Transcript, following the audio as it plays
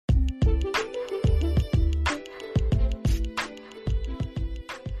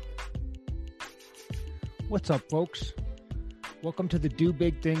What's up, folks? Welcome to the Do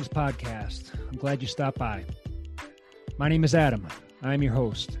Big Things podcast. I'm glad you stopped by. My name is Adam. I'm your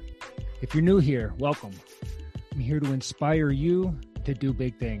host. If you're new here, welcome. I'm here to inspire you to do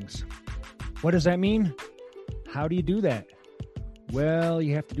big things. What does that mean? How do you do that? Well,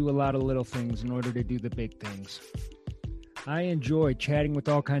 you have to do a lot of little things in order to do the big things. I enjoy chatting with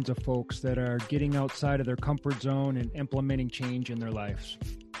all kinds of folks that are getting outside of their comfort zone and implementing change in their lives.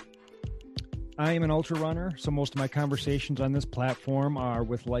 I am an ultra runner, so most of my conversations on this platform are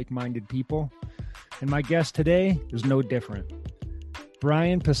with like-minded people. And my guest today is no different.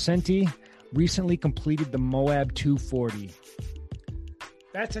 Brian Pacenti recently completed the Moab 240.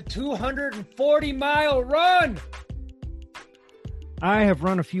 That's a 240-mile run! I have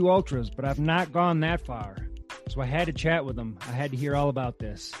run a few ultras, but I've not gone that far. So I had to chat with him. I had to hear all about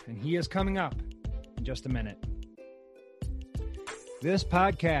this. And he is coming up in just a minute. This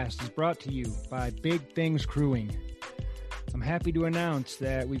podcast is brought to you by Big Things Crewing. I'm happy to announce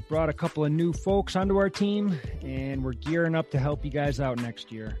that we've brought a couple of new folks onto our team, and we're gearing up to help you guys out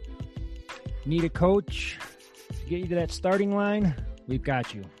next year. Need a coach to get you to that starting line? We've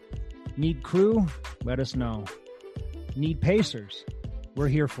got you. Need crew? Let us know. Need pacers? We're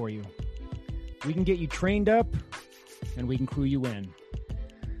here for you. We can get you trained up, and we can crew you in.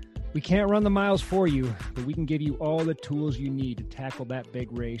 We can't run the miles for you, but we can give you all the tools you need to tackle that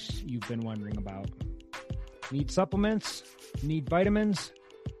big race you've been wondering about. Need supplements? Need vitamins?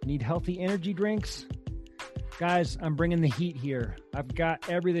 Need healthy energy drinks? Guys, I'm bringing the heat here. I've got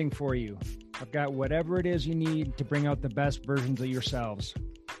everything for you. I've got whatever it is you need to bring out the best versions of yourselves.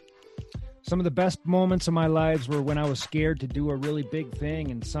 Some of the best moments of my lives were when I was scared to do a really big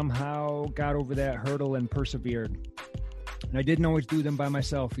thing and somehow got over that hurdle and persevered. And I didn't always do them by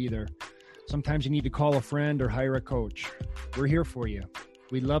myself either. Sometimes you need to call a friend or hire a coach. We're here for you.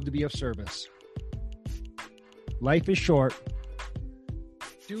 We'd love to be of service. Life is short.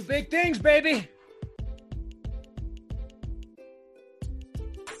 Do big things, baby!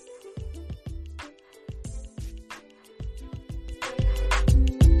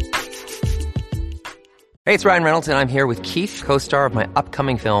 Hey, it's Ryan Reynolds, and I'm here with Keith, co-star of my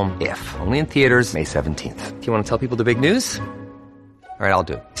upcoming film, If, only in theaters May 17th. Do you want to tell people the big news? All right, I'll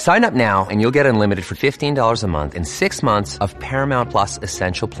do it. Sign up now and you'll get unlimited for $15 a month and 6 months of Paramount Plus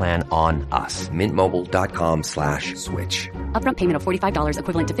Essential Plan on us. MintMobile.com/switch. Upfront payment of $45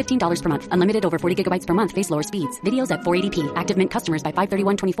 equivalent to $15 per month. Unlimited over 40 gigabytes per month. Face lower speeds. Videos at 480p. Active Mint customers by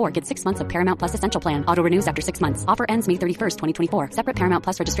 531.24 get 6 months of Paramount Plus Essential Plan. Auto renews after 6 months. Offer ends May 31st, 2024. Separate Paramount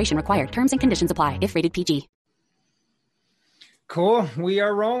Plus registration required. Terms and conditions apply if rated PG. Cool. We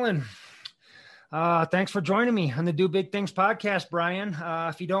are rolling. Thanks for joining me on the Do Big Things podcast, Brian.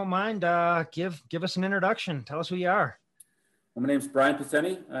 If you don't mind, give us an introduction. Tell us who you are. Well, my name's Brian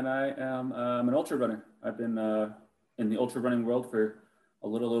Pacenti, and I am an ultra runner. I've been in the ultra running world for a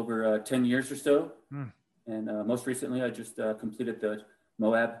little over 10 years or so. And most recently, I just completed the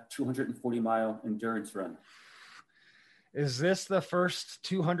Moab 240-mile endurance run. Is this the first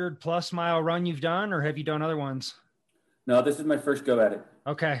 200-plus mile run you've done, or have you done other ones? No, this is my first go at it.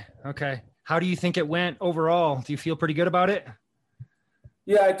 Okay. How do you think it went overall? Do you feel pretty good about it?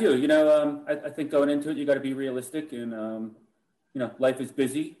 Yeah, I do. I think going into it, you got to be realistic, and life is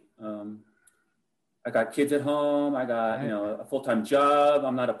busy. I got kids at home. I got a full-time job.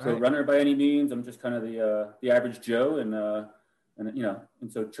 I'm not a pro runner by any means. I'm just kind of the average Joe, and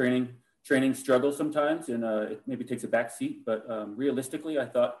so training struggles sometimes, and it maybe takes a back seat. But realistically, I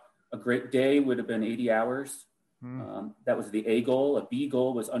thought a great day would have been 80 hours. That was the A goal. A B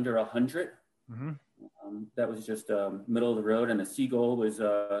goal was under 100. That was just middle of the road. And the C goal was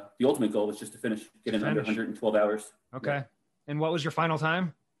the ultimate goal was just to get in under 112 hours. Okay. Yeah. And what was your final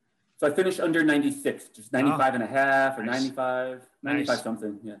time? So I finished under 96, just 95 and a half or nice. 95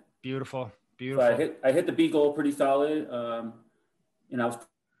 something. Yeah. Beautiful. So I hit the B goal pretty solid. I was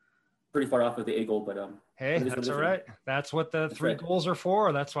pretty far off of the A goal, but hey, that's all right. That's what the three goals are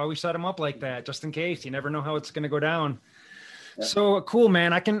for. That's why we set them up like that, just in case. You never know how it's going to go down. Yeah. So cool,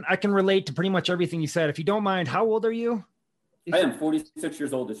 man. I can relate to pretty much everything you said. If you don't mind, how old are you? I am 46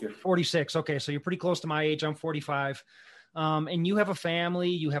 years old this year. 46. Okay. So you're pretty close to my age. I'm 45. And you have a family,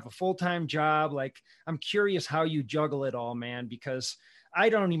 you have a full-time job. Like, I'm curious how you juggle it all, man, because I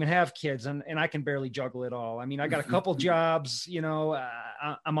don't even have kids and I can barely juggle it all. I mean, I got a couple jobs,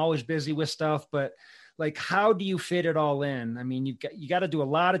 I'm always busy with stuff, but like, how do you fit it all in? I mean, you got to do a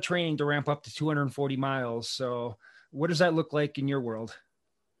lot of training to ramp up to 240 miles. So what does that look like in your world?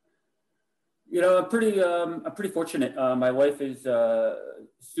 I'm pretty fortunate. My wife is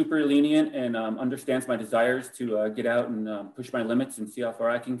super lenient and understands my desires to get out and push my limits and see how far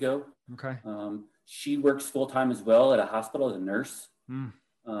I can go. Okay. she works full-time as well at a hospital as a nurse.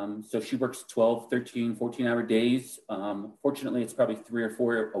 So she works 12, 13, 14-hour days. Fortunately, it's probably 3 or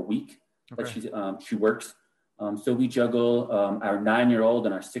 4 a week that she works. So we juggle our 9-year-old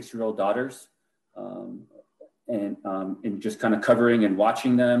and our 6-year-old daughters, and just kind of covering and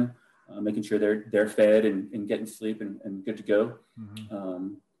watching them, making sure they're fed and getting sleep and good to go.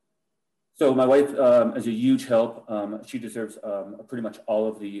 So my wife is a huge help. She deserves pretty much all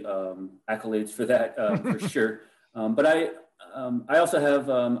of the accolades for that, for sure. But I also have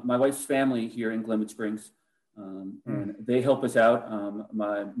my wife's family here in Glenwood Springs, and they help us out.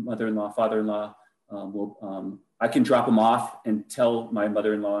 My mother-in-law, father-in-law, I can drop them off and tell my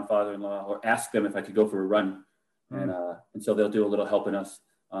mother-in-law and father-in-law, or ask them if I could go for a run. And so they'll do a little helping us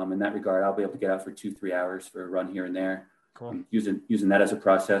in that regard. I'll be able to get out for 2-3 hours for a run here and there, using that as a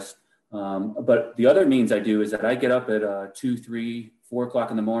process. But the other means I do is that I get up at 2, 3, 4 o'clock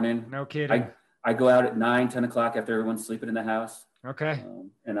in the morning. No kidding. I go out at 9, 10 o'clock after everyone's sleeping in the house. Okay.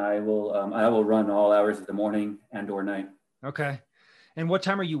 And I will run all hours of the morning and or night. Okay. And what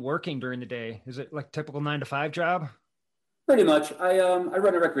time are you working during the day? Is it like typical 9 to 5 job? Pretty much. I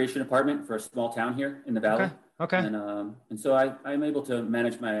run a recreation department for a small town here in the valley. Okay. And so I'm able to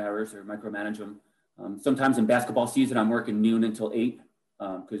manage my hours or micromanage them. Sometimes in basketball season, I'm working noon until 8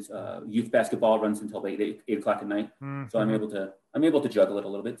 because youth basketball runs until 8 o'clock at night. So I'm able to juggle it a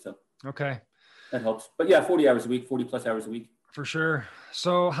little bit. So that helps. But yeah, 40 hours a week, 40 plus hours a week. For sure.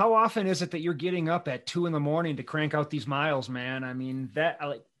 So how often is it that you're getting up at 2 a.m. to crank out these miles, man? I mean,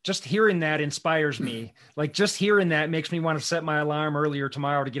 just hearing that inspires me. Like just hearing that makes me want to set my alarm earlier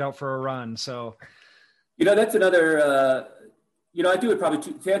tomorrow to get out for a run. So, that's another, I do it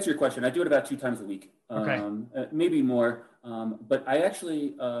probably to answer your question. I do it about 2 times a week, maybe more. But I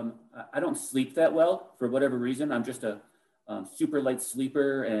actually, I don't sleep that well for whatever reason. I'm just a super light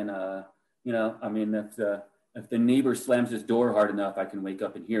sleeper. And, if the neighbor slams his door hard enough, I can wake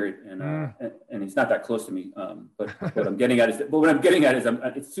up and hear it. And it's not that close to me. But what I'm getting at is,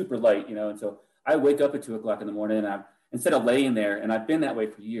 it's super light, and so I wake up at 2 o'clock in the morning, and instead of laying there, and I've been that way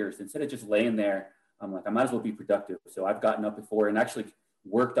for years, instead of just laying there, I'm like, I might as well be productive. So I've gotten up before and actually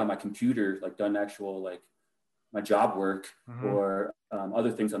worked on my computer, like done actual, like my job work or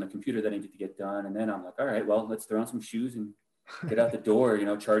other things on the computer that I needed to get done. And then I'm like, all right, well, let's throw on some shoes and get out the door,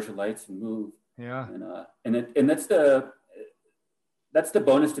 charge the lights and move. Yeah. And that's the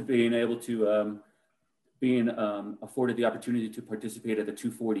bonus to being able to being afforded the opportunity to participate at the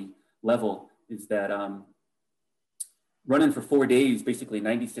 240 level is that running for 4 days, basically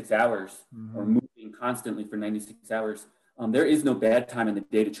 96 hours, or moving constantly for 96 hours. There is no bad time in the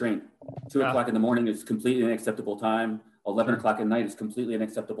day to train. 2 o'clock in the morning is completely unacceptable time. 11 o'clock at night is completely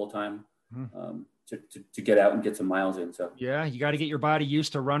unacceptable time. To get out and get some miles in. So yeah, you got to get your body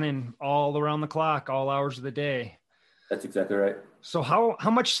used to running all around the clock, all hours of the day. That's exactly right. So how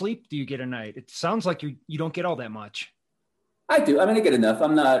much sleep do you get a night? It sounds like you don't get all that much. I do. I mean, I get enough.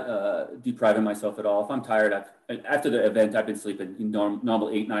 I'm not depriving myself at all. If I'm tired, after the event, I've been sleeping normal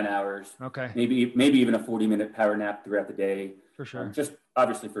 8-9 hours. Okay. Maybe even a 40-minute power nap throughout the day. For sure. Just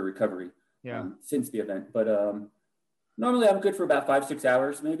obviously for recovery. Yeah. Since the event, but normally I'm good for about 5-6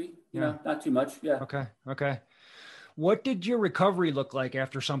 hours, maybe. Not too much. Yeah. Okay. What did your recovery look like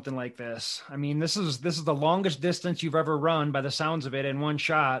after something like this? I mean, this is the longest distance you've ever run by the sounds of it in one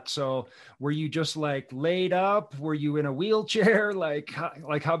shot. So were you just like laid up? Were you in a wheelchair? Like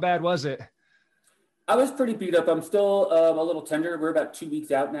how bad was it? I was pretty beat up. I'm still a little tender. We're about 2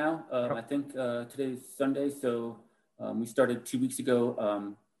 weeks out now. I think today's Sunday. So we started 2 weeks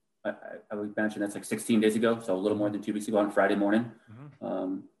ago. I would imagine that's like 16 days ago. So a little more than 2 weeks ago on Friday morning.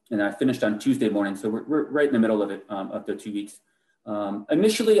 And I finished on Tuesday morning. So we're right in the middle of it, of the 2 weeks.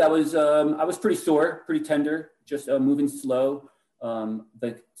 Initially I was pretty sore, pretty tender, just moving slow.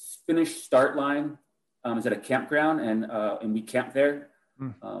 The finish start line is at a campground and we camped there,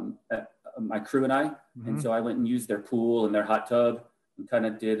 my crew and I. And so I went and used their pool and their hot tub and kind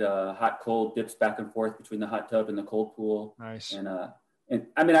of did hot, cold dips back and forth between the hot tub and the cold pool. Nice. And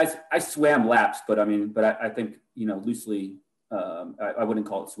I mean, I swam laps, but I think, loosely, I wouldn't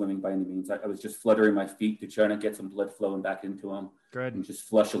call it swimming by any means. I was just fluttering my feet to try to get some blood flowing back into them. Good. And just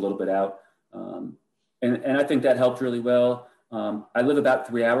flush a little bit out. And I think that helped really well. I live about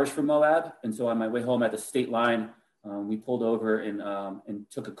 3 hours from Moab. And so on my way home at the state line, we pulled over and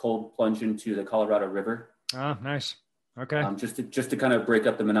took a cold plunge into the Colorado River. Oh, nice. Okay. Just to kind of break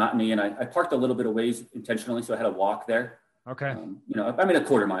up the monotony. And I parked a little bit of ways intentionally. So I had to walk there. Okay. A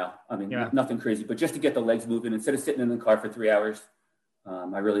quarter mile. Nothing crazy, but just to get the legs moving instead of sitting in the car for 3 hours.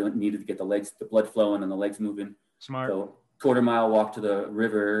 I really needed to get the blood flowing and the legs moving. Smart. So quarter mile walk to the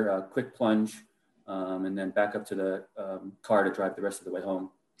river, quick plunge. and then back up to the car to drive the rest of the way home.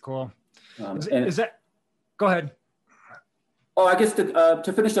 Cool. Is that, go ahead. Oh, I guess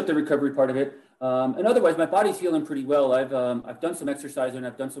to finish up the recovery part of it. And otherwise, my body's healing pretty well. I've done some exercise and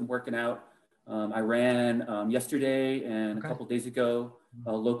I've done some working out. I ran yesterday and a couple days ago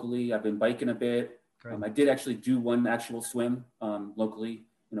locally. I've been biking a bit. I did actually do one actual swim locally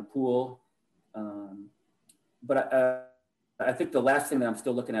in a pool. But I think the last thing that I'm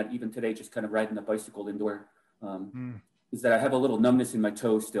still looking at even today, just kind of riding the bicycle indoor, is that I have a little numbness in my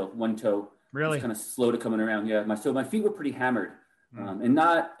toe still, one toe. Really? It's kind of slow to coming around. Yeah. So my feet were pretty hammered. And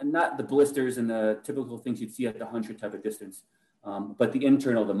not the blisters and the typical things you'd see at the 100 type of distance, but the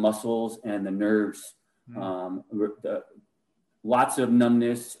internal, the muscles and the nerves, lots of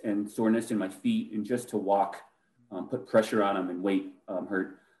numbness and soreness in my feet, and just to walk, put pressure on them and weight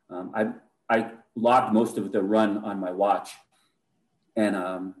hurt. I logged most of the run on my watch,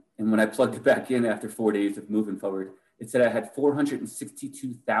 and when I plugged it back in after 4 days of moving forward, it said I had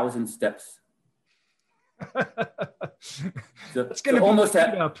 462,000 steps. That's going to almost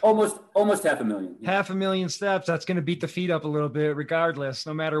half a million. Yeah. 500,000 steps. That's going to beat the feet up a little bit, regardless,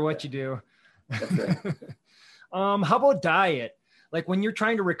 no matter what you do. That's right. How about diet? Like when you're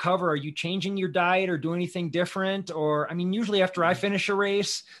trying to recover, are you changing your diet or doing anything different? Or, I mean, usually after I finish a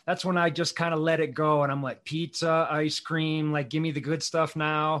race, that's when I just kind of let it go. And I'm like, pizza, ice cream, like, give me the good stuff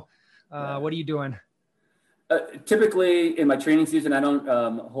now. What are you doing? Typically in my training season, I don't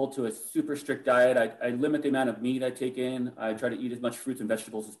hold to a super strict diet. I limit the amount of meat I take in. I try to eat as much fruits and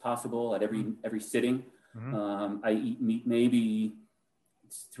vegetables as possible at every sitting. I eat meat maybe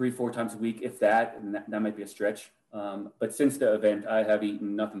 3-4 times a week, if that, and that might be a stretch. But since the event, I have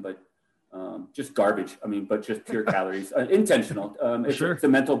eaten nothing but just garbage. I mean, but just pure calories, intentional. It's a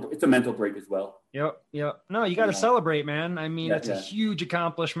mental break as well. Yep. No, you got to celebrate, man. I mean, it's a huge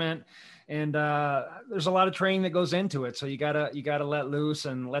accomplishment. And there's a lot of training that goes into it. So you gotta let loose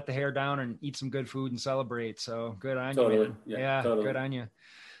and let the hair down and eat some good food and celebrate. So good on you, man. Yeah, totally. Good on you.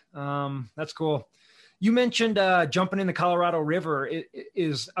 That's cool. You mentioned jumping in the Colorado River.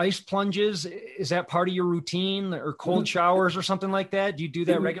 Is ice plunges, is that part of your routine, or cold showers or something like that? Do you do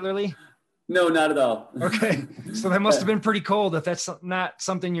that regularly? No, not at all. Okay. So that must have been pretty cold if that's not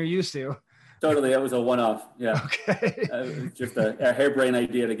something you're used to. Totally. That was a one-off. Yeah. Okay. It was just a harebrained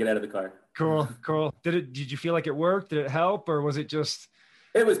idea to get out of the car. Cool. Did you feel like it worked? Did it help, or was it just?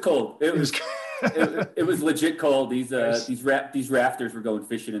 It was cold. It was legit cold. These rafters were going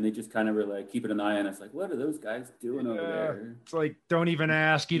fishing, and they just kind of were like keeping an eye on us. Like, what are those guys doing over there? It's like, don't even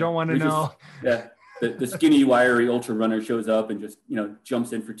ask. You don't want to know. The skinny, wiry ultra runner shows up and just,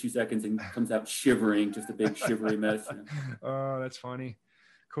 jumps in for 2 seconds and comes out shivering, just a big shivery mess. Oh, that's funny.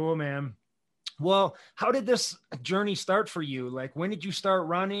 Cool, man. Well, how did this journey start for you? Like, when did you start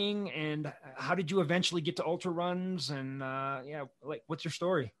running, and how did you eventually get to ultra runs? And what's your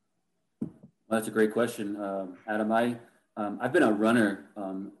story? Well, that's a great question, Adam. I've been a runner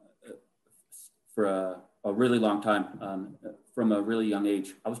for a really long time, from a really young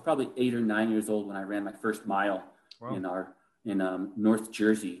age. I was probably 8 or 9 years old when I ran my first mile. Wow. in North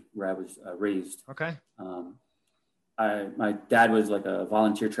Jersey, where I was raised. Okay. My dad was like a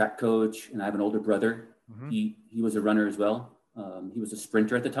volunteer track coach, and I have an older brother. Mm-hmm. He was a runner as well. He was a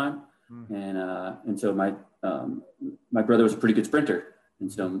sprinter at the time. Mm-hmm. And so my brother was a pretty good sprinter.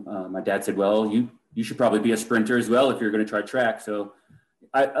 And so my dad said, well, you should probably be a sprinter as well if you're going to try track. So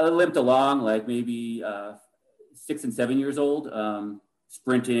I limped along like maybe 6 and 7 years old,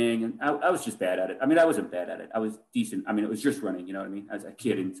 sprinting. And I was just bad at it. I mean, I wasn't bad at it. I was decent. I mean, it was just running, you know what I mean, as a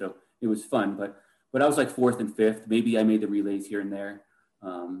kid. And so it was fun, but I was like 4th and 5th. Maybe I made the relays here and there,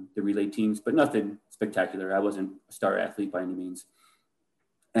 the relay teams, but nothing spectacular. I wasn't a star athlete by any means.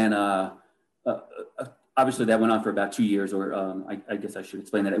 And obviously that went on for about 2 years, or I guess I should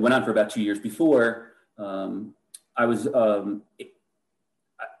explain that. It went on for about 2 years before I was,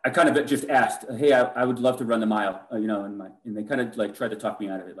 I kind of just asked, hey, I would love to run the mile, and they kind of like tried to talk me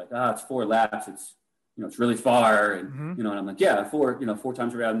out of it. Like, it's 4 laps. It's, it's really far. And, mm-hmm. And I'm like, yeah, 4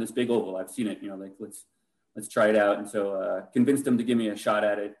 times around this big oval. I've seen it, like, let's try it out. And so convinced them to give me a shot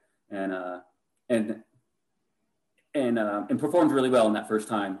at it, and performed really well in that first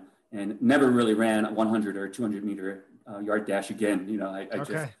time, and never really ran a 100 or 200 meter yard dash again.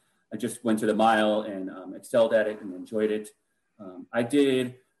 I just went to the mile and excelled at it and enjoyed it. I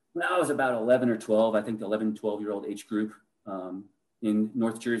did when I was about 11 or 12, I think the 11, 12-year-old age group in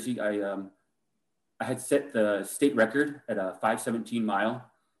North Jersey. I had set the state record at a 5:17 mile.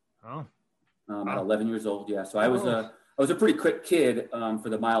 Oh. At 11 years old. Yeah. So I was a pretty quick kid for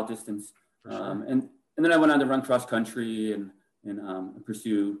the mile distance. Sure. And then I went on to run cross country and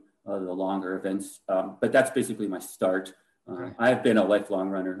pursue the longer events. But that's basically my start. Okay. I've been a lifelong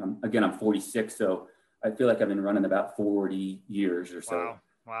runner. I'm 46, so I feel like I've been running about 40 years or so.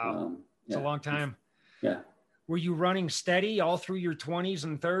 Wow. It's a long time. Yeah. Were you running steady all through your 20s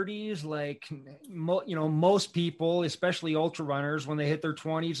and 30s? Like, most people, especially ultra runners, when they hit their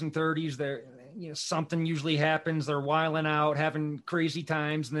 20s and 30s, they're, something usually happens. They're wiling out, having crazy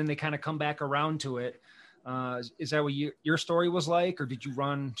times, and then they kind of come back around to it. Is that what your story was like, or did you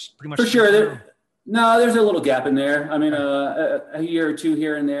run pretty much? For sure. No, there's a little gap in there. I mean, a year or two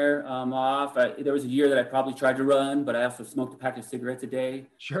here and there off. There was a year that I probably tried to run, but I also smoked a pack of cigarettes a day.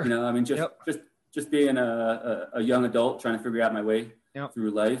 Sure. Just being a young adult trying to figure out my way through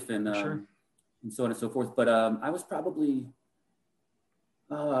life and so on and so forth. But I was probably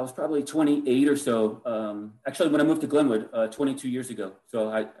 28 or so. Actually, when I moved to Glenwood 22 years ago. So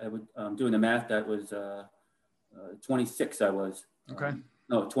I would doing the math, that was 26 I was. Okay.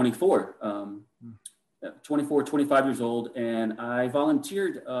 No, 24. 24, 25 years old, and I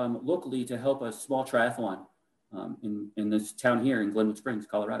volunteered locally to help a small triathlon in this town here in Glenwood Springs,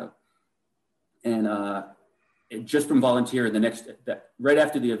 Colorado. And just from volunteering, right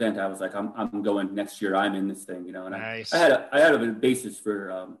after the event, I was like, I'm going next year. I'm in this thing, And nice. I had a basis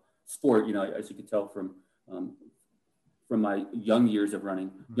for sport, as you could tell from my younger years of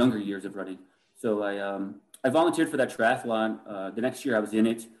running. So I volunteered for that triathlon. The next year I was in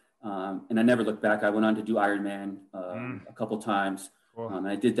it, and I never looked back. I went on to do Ironman a couple times. Cool. And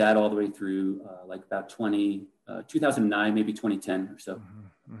I did that all the way through like about 2009, maybe 2010 or so.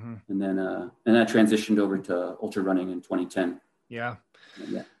 Mm-hmm. And then I transitioned over to ultra running in 2010. Yeah.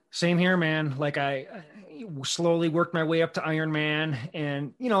 Yeah. Same here, man. Like I slowly worked my way up to Ironman,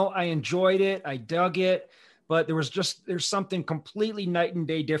 and, I enjoyed it. I dug it, but there's something completely night and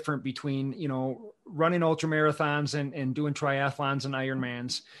day different between, running ultra marathons and doing triathlons and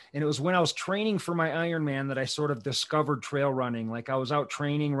Ironmans. And it was when I was training for my Ironman that I sort of discovered trail running. Like I was out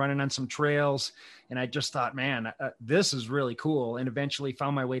training, running on some trails, and I just thought, man, this is really cool. And eventually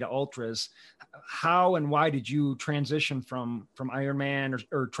found my way to ultras. How and why did you transition from Ironman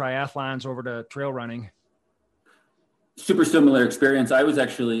or triathlons over to trail running? Super similar experience. I was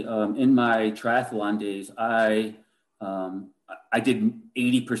actually in my triathlon days. I did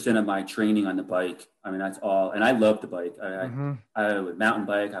 80% of my training on the bike. I mean, that's all. And I loved the bike. I would mountain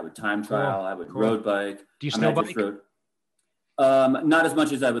bike. I would time trial. I would road bike. Do you snow bike? Not as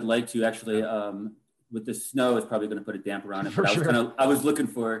much as I would like to, actually. With the snow, it's probably going to put a damper on it. But I was looking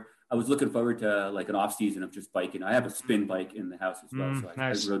forward to like an off season of just biking. I have a spin bike in the house as well. So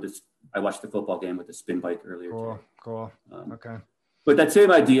nice. I watched the football game with the spin bike earlier today. Cool. Okay. But that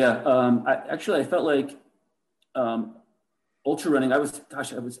same idea, I felt like ultra running. I was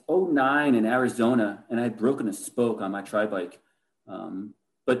 2009 in Arizona, and I had broken a spoke on my tri bike.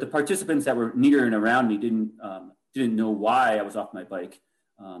 But the participants that were near and around me didn't know why I was off my bike.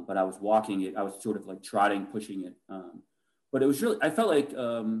 But I was walking it. I was sort of like trotting, pushing it. But it was really, I felt like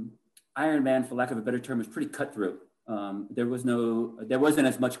Ironman, for lack of a better term, was pretty cutthroat. There wasn't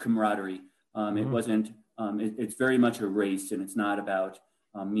as much camaraderie. It wasn't, it's very much a race, and it's not about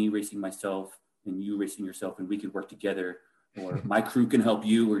me racing myself and you racing yourself, and we could work together, or my crew can help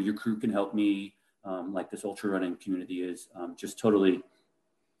you or your crew can help me. Like this ultra running community is just totally,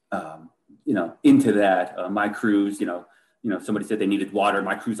 into that. My crews, somebody said they needed water.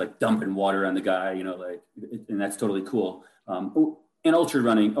 My crew's like dumping water on the guy, and that's totally cool. In ultra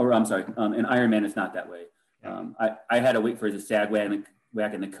running, in Ironman, it's not that way. I had to wait for the SAG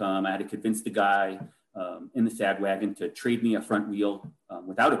wagon to come. I had to convince the guy in the SAG wagon to trade me a front wheel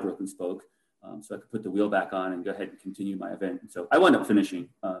without a broken spoke, so I could put the wheel back on and go ahead and continue my event. And so I wound up finishing.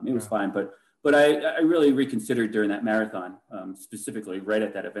 It was fine, but I really reconsidered during that marathon, specifically right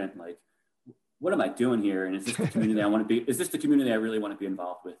at that event, like, what am I doing here? And is this the community I want to be? Is this the community I really want to be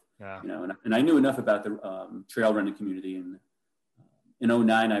involved with? Yeah. And I knew enough about the trail running community. And in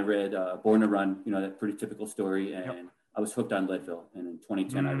 2009, I read Born to Run, that pretty typical story. And I was hooked on Leadville. And in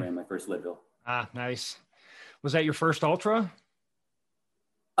 2010, I ran my first Leadville. Ah, nice. Was that your first ultra?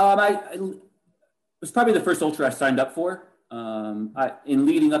 It was probably the first ultra I signed up for. In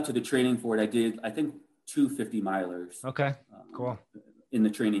leading up to the training for it, I did, I think, 2 50 milers. Okay, cool. In the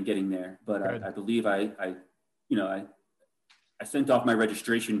training getting there. But I believe I sent off my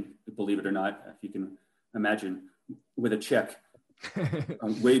registration, believe it or not, if you can imagine, with a check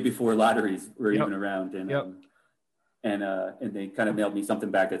way before lotteries were even around. And they kind of mailed me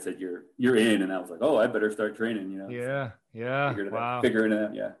something back that said, you're in. And I was like, oh, I better start training, Yeah. Wow. Figuring it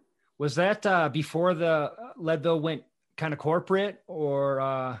out. Yeah. Was that before the Leadville went kind of corporate, or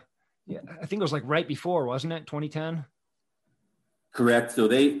I think it was like right before, wasn't it? 2010. Correct. So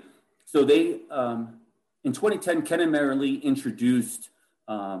they So they, in 2010, Ken and Mary Lee introduced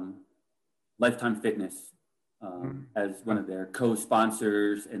Lifetime Fitness as one of their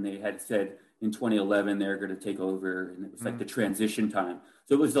co-sponsors, and they had said in 2011 they're going to take over, and it was like the transition time.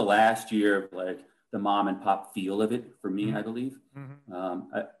 So it was the last year of like the mom and pop feel of it for me, I believe.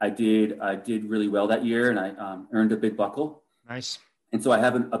 I did really well that year, and I earned a big buckle. Nice. And so I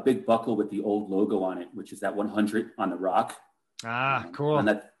have a big buckle with the old logo on it, which is that 100 on the rock. Cool. And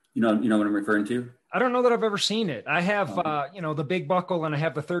that, you know what I'm referring to? I don't know that I've ever seen it. I have, the big buckle, and I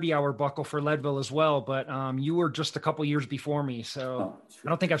have the 30-hour buckle for Leadville as well. But you were just a couple years before me, so I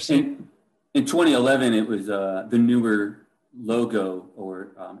don't think I've seen it. In 2011, it was the newer logo,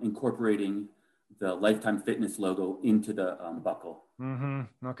 or incorporating the Lifetime Fitness logo into the buckle.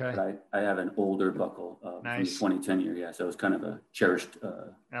 Okay. But I have an older buckle nice. From the 2010 year. Yeah. So it's kind of a cherished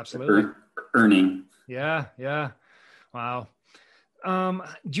absolutely earning. Yeah. Wow. Do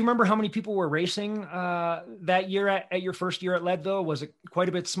you remember how many people were racing that year at your first year at Leadville? Was it quite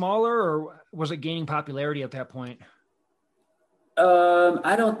a bit smaller, or was it gaining popularity at that point?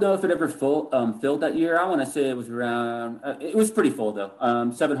 I don't know if it ever filled that year. I want to say it was around, it was pretty full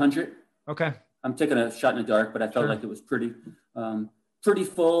though. 700. Okay. I'm taking a shot in the dark, but I felt like it was pretty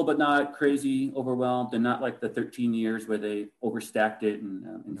full, but not crazy overwhelmed, and not like the 13 years where they overstacked it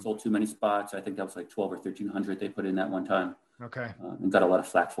and sold too many spots. I think that was like 12 or 1,300 they put in that one time. Okay. And got a lot of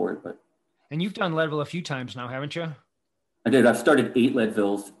flack for it, And you've done Leadville a few times now, haven't you? I did. I've started 8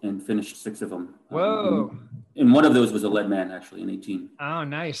 Leadvilles and finished 6 of them. Whoa. And one of those was a lead man, actually, in 18. Oh,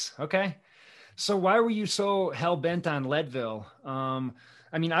 nice. Okay. So why were you so hell-bent on Leadville?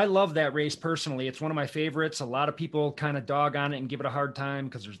 I mean, I love that race personally. It's one of my favorites. A lot of people kind of dog on it and give it a hard time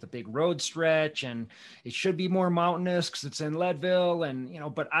because there's the big road stretch, and it should be more mountainous because it's in Leadville. And,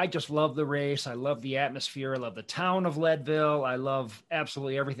 but I just love the race. I love the atmosphere. I love the town of Leadville. I love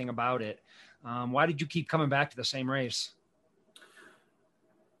absolutely everything about it. Why did you keep coming back to the same race?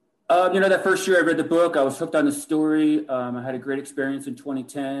 That first year I read the book, I was hooked on the story. I had a great experience in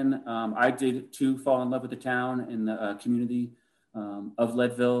 2010. I did too fall in love with the town and the community of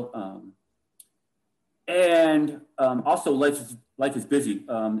Leadville. And also life is busy.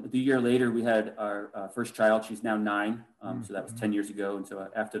 The year later we had our first child. She's now 9. So that was 10 years ago. And so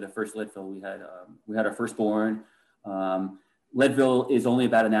after the first Leadville, we had our firstborn. Leadville is only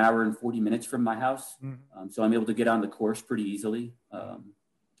about an hour and 40 minutes from my house. So I'm able to get on the course pretty easily.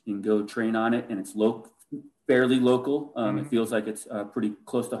 And go train on it, and it's fairly local. It feels like it's pretty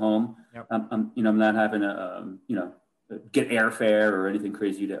close to home. Yep. I'm not having to get airfare or anything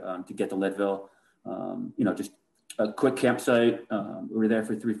crazy to get to Leadville. Just a quick campsite. We were there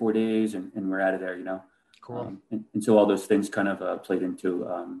for 3-4 days, and we're out of there. Cool. And so all those things kind of played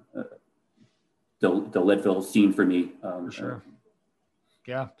into the Leadville scene for me. For sure.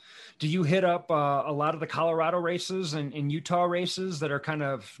 Yeah. Do you hit up a lot of the Colorado races and Utah races that are kind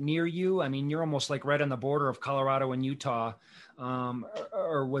of near you? I mean, you're almost like right on the border of Colorado and Utah.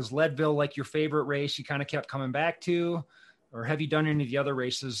 Or was Leadville like your favorite race you kind of kept coming back to? Or have you done any of the other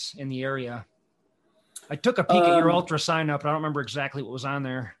races in the area? I took a peek at your ultra sign up, and I don't remember exactly what was on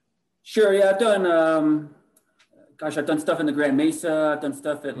there. Sure. Yeah, I've done, I've done stuff in the Grand Mesa. I've done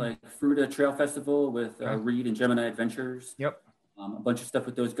stuff at like Fruta Trail Festival with Reed and Gemini Adventures. Yep. A bunch of stuff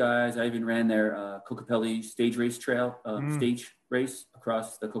with those guys. I even ran their Kokopelli stage race trail, stage race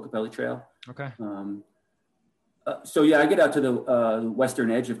across the Kokopelli Trail. Okay. So yeah, I get out to the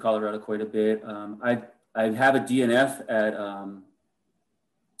western edge of Colorado quite a bit. I have a DNF at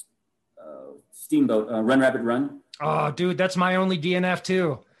Steamboat, Run Rabbit Run. Oh, dude, that's my only DNF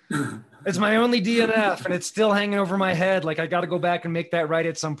too. It's my only DNF, and it's still hanging over my head. Like I got to go back and make that right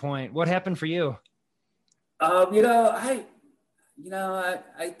at some point. What happened for you? I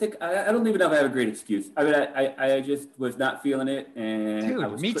think I don't even know if I have a great excuse. I mean, I just was not feeling it, and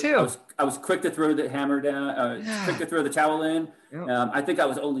dude, me too. I was quick to throw the hammer down, quick to throw the towel in. Yep. I think I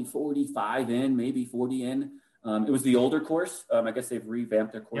was only 45 in, maybe 40 in. It was the older course. I guess they've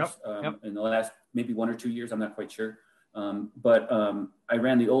revamped their course in the last maybe 1 or 2 years. I'm not quite sure. But I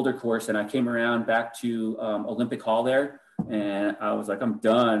ran the older course, and I came around back to Olympic Hall there. And I was like, I'm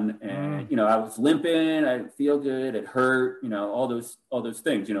done. And, I was limping. I didn't feel good. It hurt, all those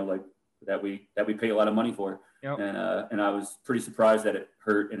things, like that we pay a lot of money for. Yep. And I was pretty surprised that it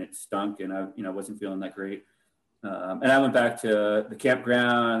hurt and it stunk, and I wasn't feeling that great. And I went back to the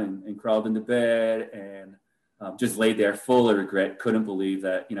campground and crawled into bed and just laid there full of regret. Couldn't believe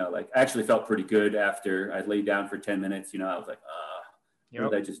that, I actually felt pretty good after I laid down for 10 minutes. I was like,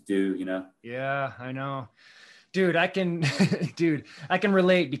 what did I just do? Yeah, I know. Dude, I can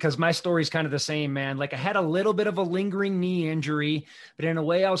relate because my story's kind of the same, man. Like I had a little bit of a lingering knee injury, but in a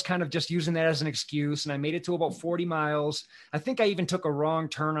way I was kind of just using that as an excuse. And I made it to about 40 miles. I think I even took a wrong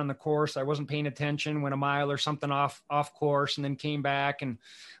turn on the course. I wasn't paying attention, went a mile or something off course, and then came back. And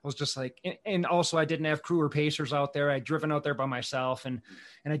I was just like, and also I didn't have crew or pacers out there. I'd driven out there by myself, and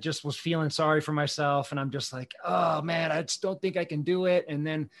I just was feeling sorry for myself. And I'm just like, oh man, I just don't think I can do it. And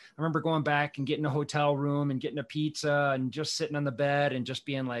then I remember going back and getting a hotel room and getting a pizza and just sitting on the bed and just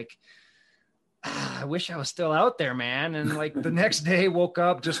being like, I wish I was still out there, man. And like the next day woke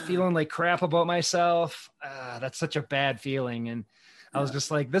up just feeling like crap about myself. That's such a bad feeling. And I was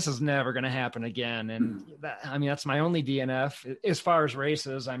just like, this is never going to happen again. And that's my only DNF as far as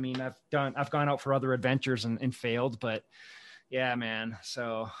races. I mean, I've gone out for other adventures and failed, but yeah, man.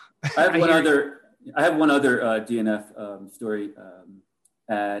 So I have one other DNF story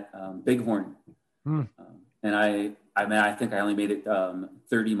at Bighorn. And I think I only made it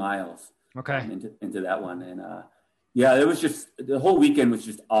 30 miles into that one. And it was just, the whole weekend was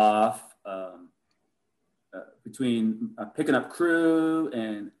just off between picking up crew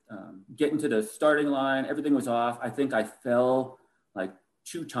and getting to the starting line. Everything was off. I think I fell like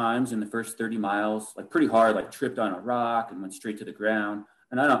 2 times in the first 30 miles, like pretty hard, like tripped on a rock and went straight to the ground.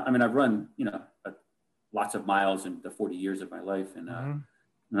 And I've run, lots of miles in the 40 years of my life. And I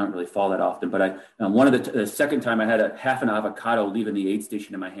don't really fall that often, but the second time I had a half an avocado leaving the aid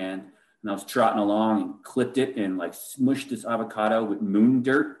station in my hand, and I was trotting along and clipped it and like smushed this avocado with moon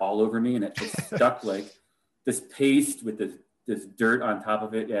dirt all over me. And it just stuck like this paste with this dirt on top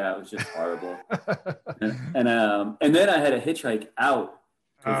of it. Yeah, it was just horrible. and then I had a hitchhike out.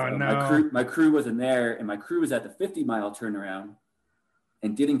 Oh, no. My crew wasn't there, and my crew was at the 50-mile turnaround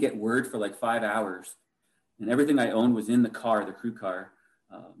and didn't get word for like 5 hours. And everything I owned was in the car, the crew car.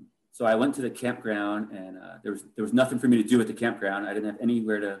 So I went to the campground, and there was nothing for me to do at the campground. I didn't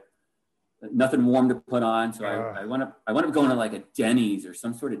have nothing warm to put on. So I wound up going to like a Denny's or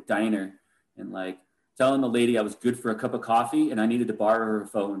some sort of diner, and like telling the lady I was good for a cup of coffee and I needed to borrow her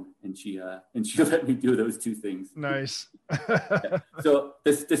phone, and she let me do those 2 things. Nice. Yeah. So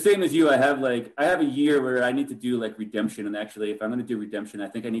the same as you, I have a year where I need to do like redemption. And actually, if I'm going to do redemption, I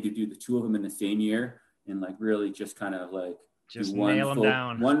think I need to do the 2 of them in the same year, and like really just kind of like, just nail them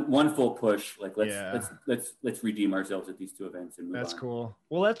down. One full push. Like let's redeem ourselves at these 2 events and move on. That's cool.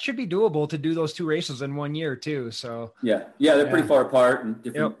 Well, that should be doable to do those 2 races in 1 year too. So yeah, they're pretty far apart and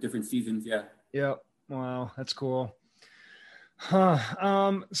different seasons. Yeah. Yep. Wow, that's cool.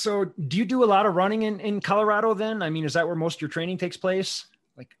 Huh. So do you do a lot of running in Colorado then? I mean, is that where most of your training takes place?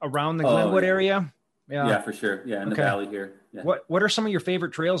 Like around the Glenwood area? Yeah. Yeah, for sure. Yeah, in the valley here. Yeah. What are some of your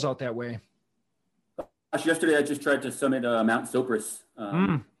favorite trails out that way? Yesterday, I just tried to summit Mount Sopris.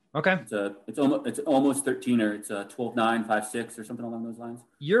 Okay. It's almost 13, or it's 12.956 or something along those lines.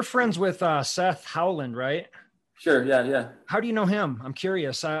 You're friends with Seth Howland, right? Sure. Yeah. How do you know him? I'm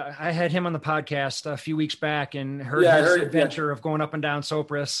curious. I had him on the podcast a few weeks back and heard his adventure of going up and down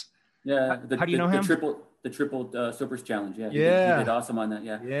Sopris. Yeah. How do you know him? The triple Sopris challenge. Yeah. Yeah. He did awesome on that.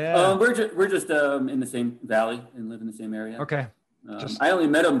 Yeah. Yeah. We're just in the same valley and live in the same area. Okay. I only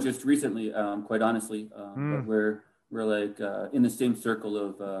met him just recently, quite honestly. But we're like in the same circle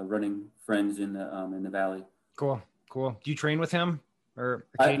of running friends in the valley. Cool. Do you train with him or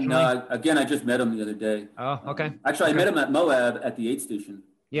occasionally? I just met him the other day. Oh, okay. Actually, I met him at Moab at the aid station.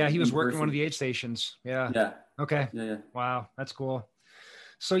 Yeah, he was working one of the aid stations. Yeah. Yeah. Okay. Yeah. Wow, that's cool.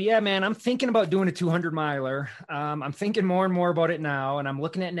 So yeah, man, I'm thinking about doing a 200 miler. I'm thinking more and more about it now, and I'm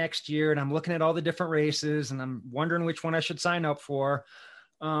looking at next year, and I'm looking at all the different races, and I'm wondering which one I should sign up for.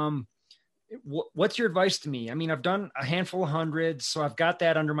 What's your advice to me? I mean, I've done a handful of hundreds, so I've got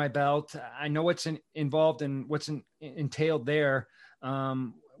that under my belt. I know what's involved and what's entailed there.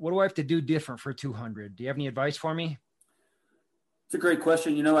 What do I have to do different for 200? Do you have any advice for me? It's a great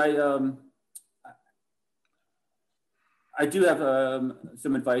question. I do have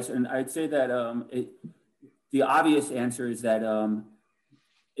some advice, and I'd say that the obvious answer is that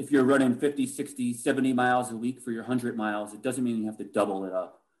if you're running 50, 60, 70 miles a week for your 100 miles, it doesn't mean you have to double it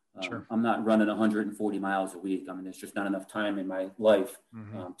up. Sure. I'm not running 140 miles a week. I mean, there's just not enough time in my life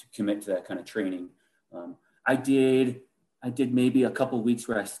to commit to that kind of training. I did maybe a couple of weeks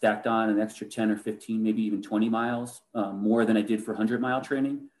where I stacked on an extra 10 or 15, maybe even 20 miles more than I did for 100-mile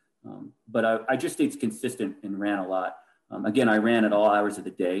training. But I just stayed consistent and ran a lot. Again, I ran at all hours of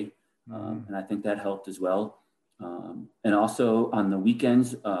the day, and I think that helped as well. And also on the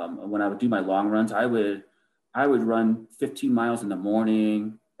weekends, when I would do my long runs, I would run 15 miles in the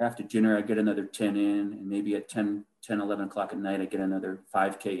morning. After dinner, I'd get another 10 in, and maybe at 10, 11 o'clock at night, I'd get another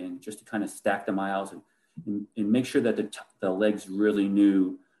 5K in, just to kind of stack the miles. And and make sure that the legs really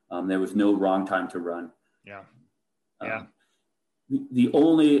knew there was no wrong time to run. Yeah. Yeah. The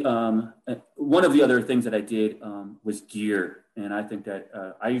only one of the other things that I did was gear, and I think that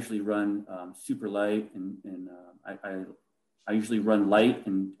I usually run super light, and I usually run light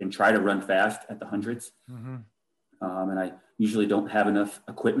and try to run fast at the hundreds. Mm-hmm. And I usually don't have enough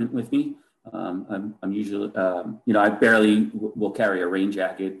equipment with me. I'm usually, I barely will carry a rain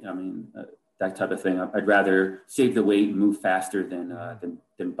jacket. I mean, that type of thing. I'd rather save the weight and move faster than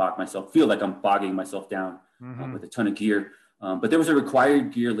feel like I'm bogging myself down with a ton of gear. But there was a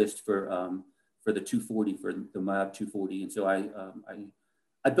required gear list for the 240, for the Moab 240. And so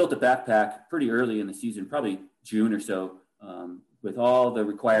I built a backpack pretty early in the season, probably June or so, with all the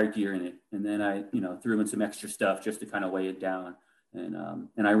required gear in it. And then I, threw in some extra stuff just to kind of weigh it down. And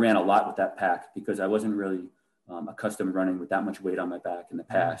I ran a lot with that pack because I wasn't really accustomed running with that much weight on my back in the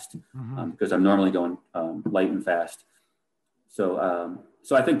past, because I'm normally going light and fast. So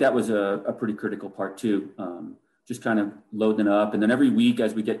I think that was a pretty critical part too. Just kind of loading it up. And then every week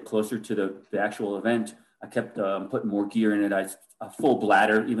as we get closer to the actual event, I kept putting more gear in it. A full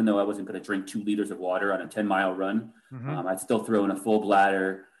bladder, even though I wasn't going to drink 2 liters of water on a 10-mile run. I'd still throw in a full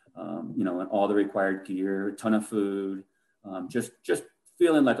bladder, and all the required gear, a ton of food, just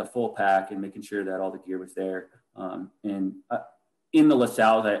feeling like a full pack and making sure that all the gear was there. And in the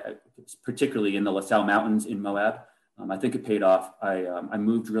LaSalle, particularly in the LaSalle Mountains in Moab, I think it paid off. I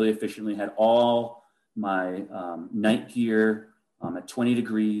moved really efficiently, had all my night gear at 20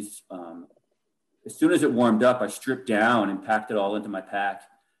 degrees. As soon as it warmed up, I stripped down and packed it all into my pack,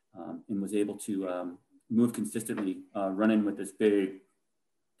 and was able to move consistently, running with this big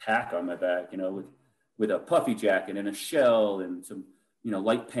pack on my back, with a puffy jacket and a shell and some,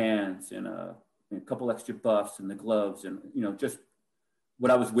 light pants and a couple extra buffs and the gloves and, just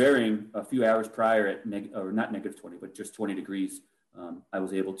what I was wearing a few hours prior at not -20, but just 20 degrees. I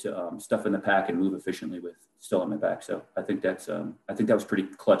was able to stuff in the pack and move efficiently with still on my back. So I think that was pretty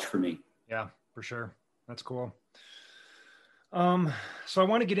clutch for me. Yeah, for sure. That's cool. So I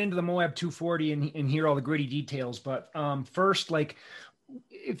want to get into the Moab 240 and hear all the gritty details, but first,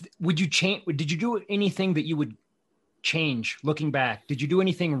 did you do anything that you would change looking back? Did you do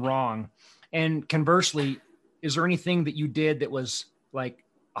anything wrong? And conversely, is there anything that you did that was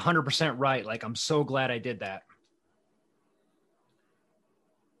 100% right? Like, I'm so glad I did that.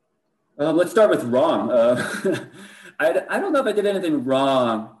 Let's start with wrong. I don't know if I did anything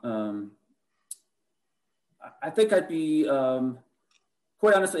wrong. I think I'd be,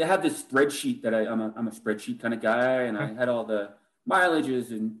 quite honestly, I have this spreadsheet that I'm a spreadsheet kind of guy, and I had all the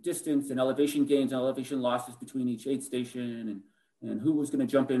mileages and distance and elevation gains and elevation losses between each aid station and who was going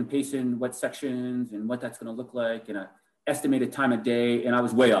to jump in, pace in what sections and what that's going to look like, and an estimated time of day. And I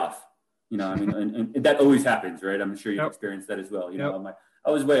was way off, and that always happens, right? I'm sure you've experienced that as well. I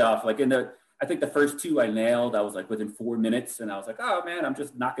was way off. I think the first 2 I nailed. I was within 4 minutes, and I was like, "Oh man, I'm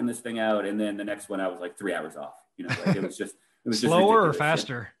just knocking this thing out." And then the next one, I was 3 hours off. It was just slower or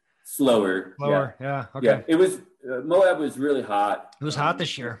faster. Slower. Yeah. Okay. Yeah, it was. Moab was really hot. It was hot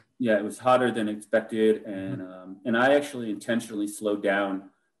this year. Yeah, it was hotter than expected, and I actually intentionally slowed down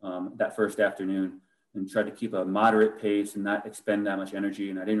that first afternoon and tried to keep a moderate pace and not expend that much energy.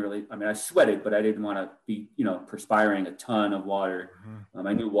 And I didn't really. I sweated, but I didn't want to be, perspiring a ton of water.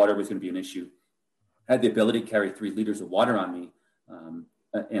 I knew water was going to be an issue. I had the ability to carry 3 liters of water on me,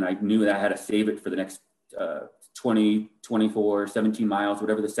 and I knew that I had to save it for the next 20, 24, 17 miles,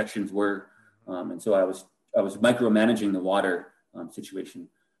 whatever the sections were. And so I was micromanaging the water situation.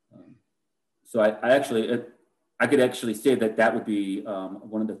 So I could actually say that would be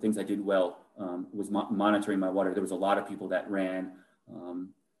one of the things I did well, was monitoring my water. There was a lot of people that ran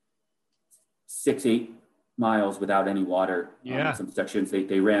 6-8 miles without any water. Some sections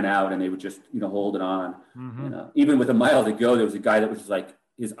they ran out and they would just hold it on. And, even with a mile to go, there was a guy that was just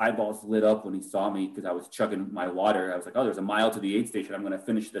his eyeballs lit up when he saw me because I was chugging my water. I was like, "Oh, there's a mile to the aid station. I'm going to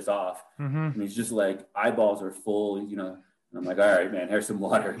finish this off." And he's just eyeballs are full, and I'm like, "All right, man, here's some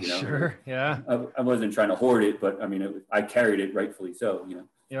water." Sure. Yeah. I wasn't trying to hoard it, but I carried it rightfully so.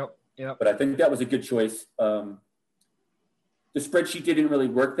 Yep. But I think that was a good choice. The spreadsheet didn't really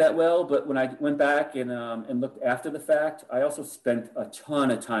work that well, but when I went back and looked after the fact, I also spent a ton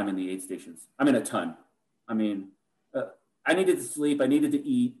of time in the aid stations. A ton. I needed to sleep. I needed to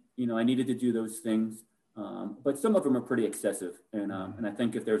eat. I needed to do those things. But some of them are pretty excessive. And I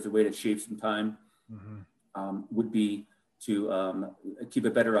think if there's a way to shave some time, would be to keep a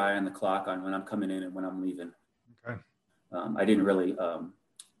better eye on the clock on when I'm coming in and when I'm leaving. Okay. I didn't really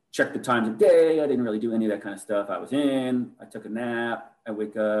check the times of day. I didn't really do any of that kind of stuff. I was in, I took a nap, I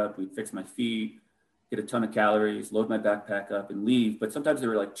wake up, we'd fix my feet, get a ton of calories, load my backpack up and leave. But sometimes they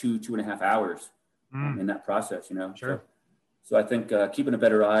were like 2.5 hours in that process, you know? Sure. So I think keeping a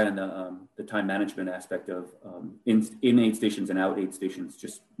better eye on the time management aspect of in aid stations and out aid stations,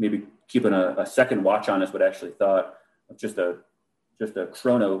 just maybe keeping a second watch on is what I actually thought of just a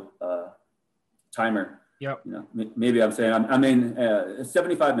chrono timer. Yep. You know, maybe I'm saying I'm in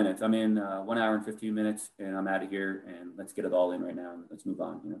 75 minutes. I'm in 1 hour and 15 minutes, and I'm out of here. And let's get it all in right now. And let's move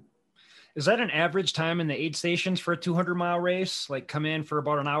on. You know, is that an average time in the aid stations for a 200-mile race? Like come in for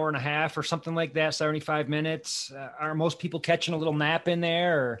about an hour and a half or something like that, 75 minutes. Are most people catching a little nap in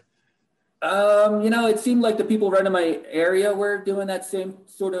there? Or? You know, it seemed like the people right in my area were doing that same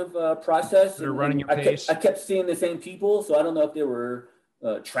sort of process. They're running your pace. I kept seeing the same people, so I don't know if they were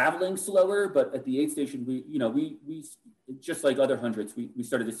traveling slower, but at the aid station, we just like other hundreds, we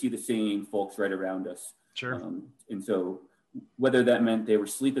started to see the same folks right around us. Sure. And so whether that meant they were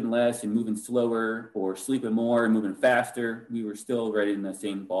sleeping less and moving slower or sleeping more and moving faster, we were still right in the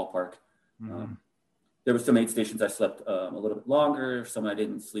same ballpark. Mm-hmm. There were some aid stations I slept a little bit longer, some I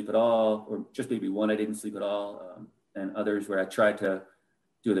didn't sleep at all, or just maybe one I didn't sleep at all, and others where I tried to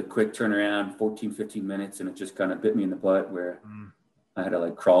do the quick turnaround, 14, 15 minutes, and it just kind of bit me in the butt where I had to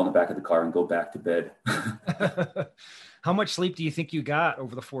like crawl in the back of the car and go back to bed. How much sleep do you think you got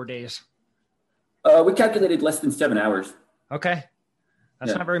over the 4 days? We calculated less than 7 hours. Okay.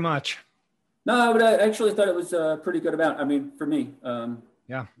 That's not very much. No, but I actually thought it was a pretty good amount. I mean, for me.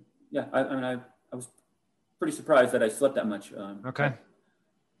 Yeah. I was pretty surprised that I slept that much. Okay.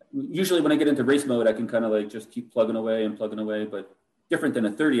 Usually when I get into race mode, I can kind of like just keep plugging away, but different than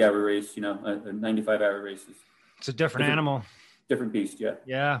a 30-hour race, you know, a 95-hour race. It's a different animal. Different beast. Yeah.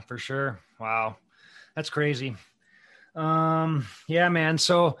 Yeah, for sure. Wow. That's crazy. Yeah, man.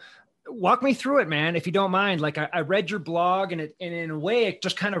 So walk me through it, man, if you don't mind. Like I read your blog and in a way it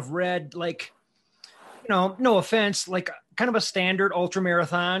just kind of read like, you know, no offense, like kind of a standard ultra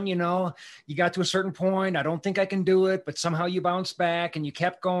marathon, you know, you got to a certain point. I don't think I can do it, but somehow you bounced back and you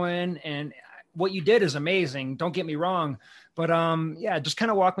kept going. And what you did is amazing. Don't get me wrong, but yeah, just kind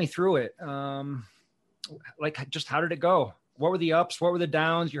of walk me through it. Like just how did it go? What were the ups? What were the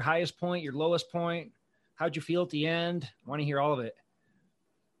downs? Your highest point, your lowest point? How'd you feel at the end? I want to hear all of it.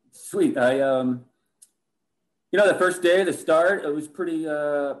 Sweet. The first day, the start, it was pretty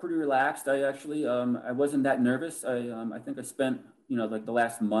relaxed. I actually, I wasn't that nervous. I think I spent, you know, like the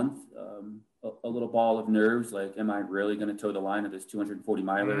last month, a little ball of nerves. Like, am I really going to toe the line of this 240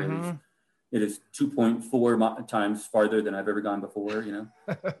 miler? Mm-hmm. It is 2.4 times farther than I've ever gone before. You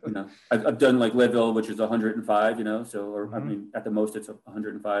know, I've done like Leadville, which is 105. You know, so or I mean, at the most it's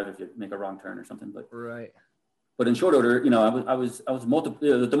 105 if you make a wrong turn or something. But right. But in short order, you know, I was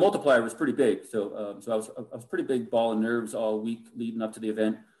the multiplier was pretty big. So I was pretty big ball of nerves all week leading up to the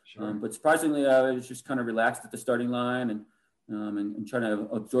event. Sure. But surprisingly, I was just kind of relaxed at the starting line and trying to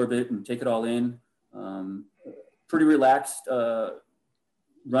absorb it and take it all in. Pretty relaxed.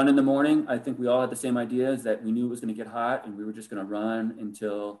 Run in the morning. I think we all had the same idea, is that we knew it was going to get hot and we were just going to run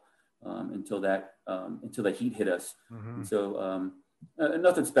until the heat hit us. Mm-hmm. And so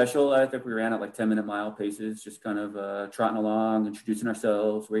nothing special. I think we ran at like 10-minute mile paces, just kind of trotting along, introducing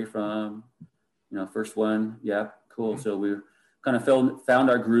ourselves, where you from, you know, first one. Yeah, cool. Mm-hmm. So we kind of found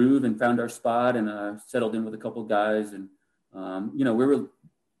our groove and found our spot and settled in with a couple of guys. And, you know, we were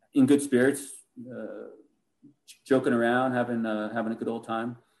in good spirits, joking around, having a good old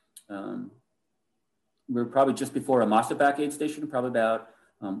time. We were probably just before a Massabak aid station, probably about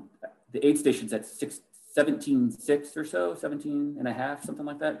the aid station's at 17.6 or so, 17 and a half, something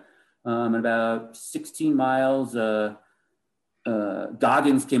like that. And about 16 miles,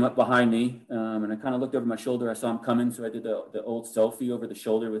 Goggins came up behind me, and I kind of looked over my shoulder. I saw him coming, so I did the old selfie over the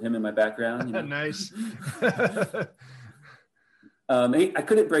shoulder with him in my background. You know? Nice. I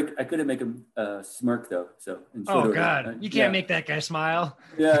couldn't make him smirk though. So in short order, God, you can't make that guy smile.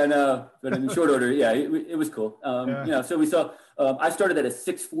 Yeah, I know. But in short order, yeah, it was cool. You know, so we saw. I started at a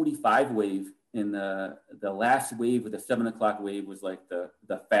 6:45 wave, and the last wave with the 7 o'clock wave was like the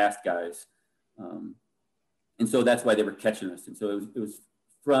fast guys, and so that's why they were catching us. And so it was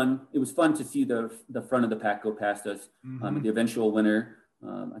fun. It was fun to see the front of the pack go past us. Mm-hmm. The eventual winner,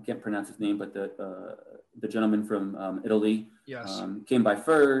 I can't pronounce his name, but the gentleman from Italy, yes, came by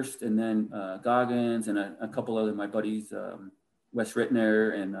first, and then Goggins and a couple other my buddies, Wes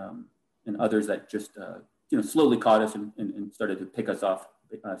Rittner and others that just slowly caught us and started to pick us off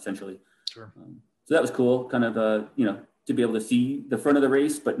essentially. Sure. So that was cool, kind of to be able to see the front of the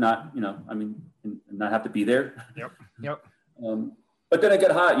race, but not and not have to be there. Yep. But then I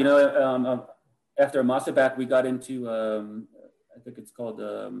got hot. After Massabak, we got into I think it's called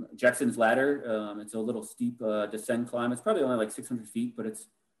Jackson's Ladder. It's a little steep descent climb. It's probably only like 600 feet, but it's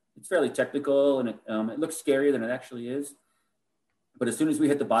fairly technical, and it looks scarier than it actually is. But as soon as we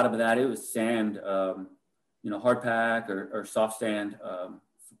hit the bottom of that, it was sand, hard pack or soft sand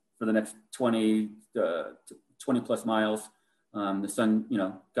for the next 20 plus miles. The sun,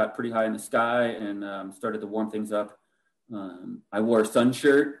 got pretty high in the sky and started to warm things up. I wore a sun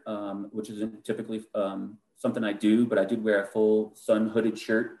shirt, which isn't typically something I do, but I did wear a full sun hooded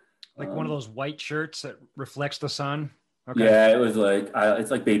shirt. Like one of those white shirts that reflects the sun? Okay. Yeah, it was like,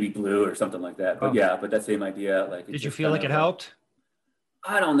 it's like baby blue or something like that. But but that same idea. Like, did you feel like it helped?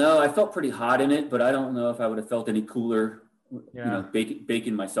 I don't know. I felt pretty hot in it, but I don't know if I would have felt any cooler,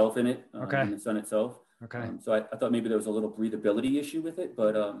 baking myself in it in the sun itself. Okay. So I thought maybe there was a little breathability issue with it,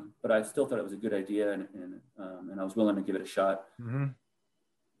 but I still thought it was a good idea, and I was willing to give it a shot.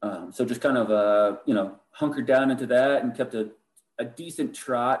 Mm-hmm. So just kind of hunkered down into that and kept a decent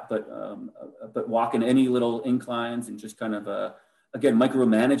trot, but walking any little inclines and just kind of again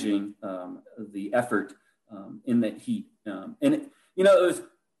micromanaging the effort in that heat.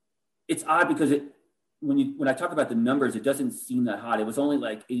 It's odd because when I talk about the numbers, it doesn't seem that hot. It was only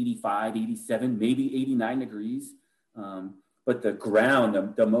like 85, 87, maybe 89 degrees. But the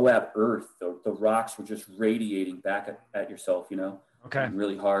ground, the Moab earth, the rocks were just radiating back at yourself, Okay.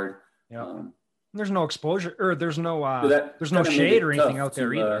 Really hard. Yeah. There's no exposure, or there's no there's no shade or anything out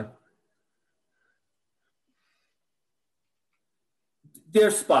there either.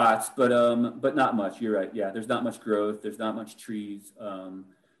 There's spots, but not much. You're right. Yeah, there's not much growth. There's not much trees.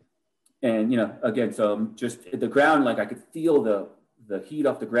 And again, so just the ground, like I could feel the heat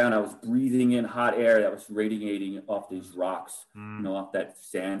off the ground. I was breathing in hot air that was radiating off these rocks, off that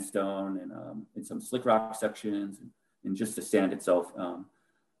sandstone and some slick rock sections and just the sand itself.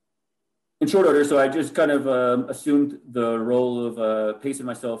 In short order, so I just kind of assumed the role of pacing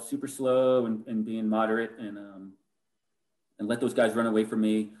myself super slow and being moderate and let those guys run away from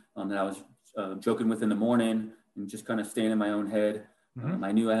me that I was joking with in the morning and just kind of staying in my own head. Mm-hmm.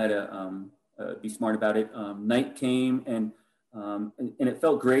 I knew I had to be smart about it. Night came and it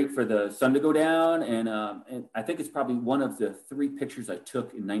felt great for the sun to go down. And I think it's probably one of the 3 pictures I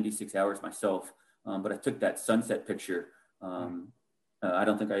took in 96 hours myself. But I took that sunset picture. I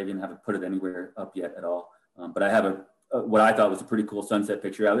don't think I even have put it anywhere up yet at all. But I have what I thought was a pretty cool sunset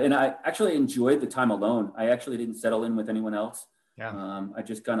picture. And I actually enjoyed the time alone. I actually didn't settle in with anyone else. Yeah. I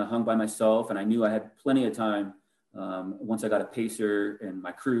just kind of hung by myself, and I knew I had plenty of time once I got a pacer and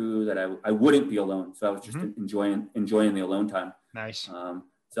my crew that I wouldn't be alone. So I was just enjoying the alone time. Nice.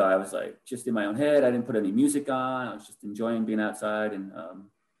 So I was like just in my own head. I didn't put any music on. I was just enjoying being outside. And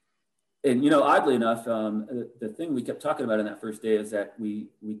oddly enough, the thing we kept talking about in that first day is that we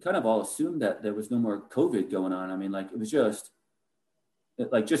kind of all assumed that there was no more COVID going on. I mean, like it was just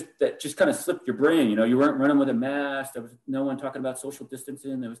kind of slipped your brain. You weren't running with a mask. There was no one talking about social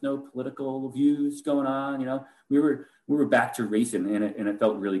distancing. There was no political views going on. We were back to racing, and it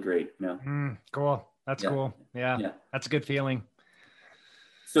felt really great. Cool. That's cool. Yeah. That's a good feeling.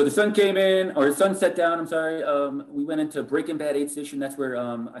 So the sun set down. I'm sorry. We went into Breaking Bad aid station. That's where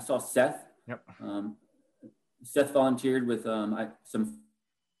I saw Seth. Yep. Seth volunteered with some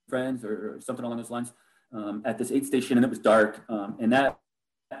friends or something along those lines at this aid station, and it was dark. And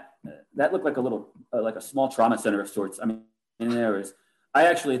that looked like like a small trauma center of sorts. I mean, I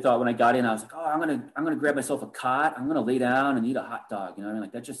actually thought when I got in, I was like, oh, I'm gonna grab myself a cot. I'm gonna lay down and eat a hot dog.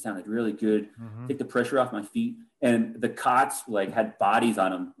 Like that just sounded really good. Mm-hmm. Take the pressure off my feet. And the cots like had bodies on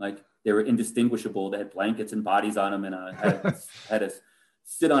them, like they were indistinguishable. They had blankets and bodies on them, and I had to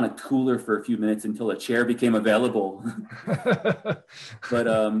sit on a cooler for a few minutes until a chair became available. but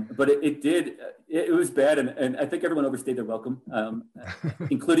it was bad, and I think everyone overstayed their welcome,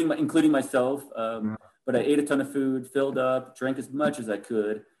 including myself. But I ate a ton of food, filled up, drank as much as I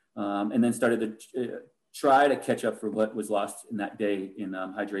could, and then started to try to catch up for what was lost in that day in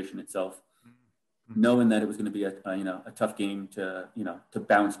hydration itself. Knowing that it was going to be a tough game to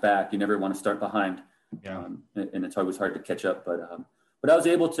bounce back. You never want to start behind. Yeah. And it's always hard to catch up, but I was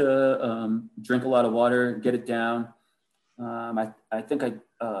able to drink a lot of water, get it down. I think I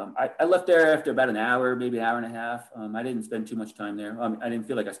left there after about an hour, maybe an hour and a half. I didn't spend too much time there. I didn't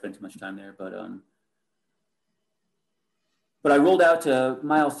feel like I spent too much time there, but I rolled out to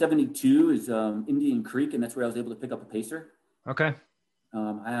mile 72 is Indian Creek, and that's where I was able to pick up a pacer. Okay.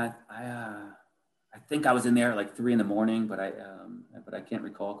 I think I was in there at like 3 a.m, but I can't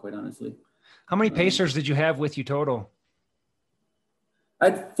recall quite honestly. How many pacers did you have with you total?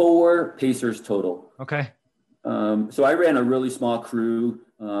 I had 4 pacers total. Okay. So I ran a really small crew.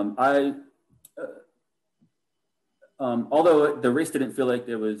 although the race didn't feel like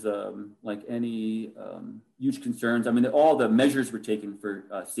there was like any huge concerns. I mean, all the measures were taken for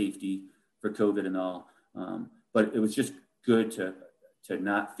safety for COVID and all, but it was just good to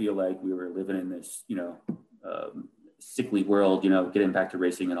not feel like we were living in this, sickly world, getting back to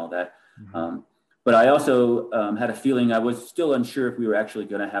racing and all that. Mm-hmm. But I also had a feeling I was still unsure if we were actually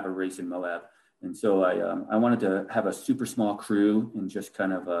going to have a race in Moab. And so I wanted to have a super small crew and just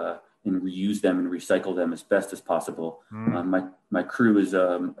kind of and reuse them and recycle them as best as possible. My crew is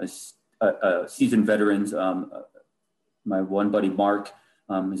seasoned veterans. My one buddy, Mark,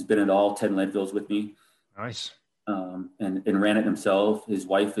 has been at all 10 Leadvilles with me. Nice. And ran it himself. His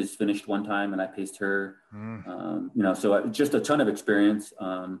wife has finished one time and I paced her. So just a ton of experience.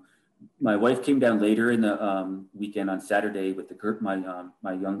 My wife came down later in the weekend on Saturday with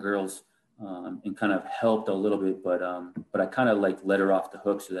my young girls and kind of helped a little bit, but I kind of like let her off the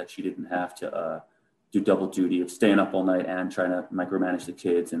hook so that she didn't have to do double duty of staying up all night and trying to micromanage the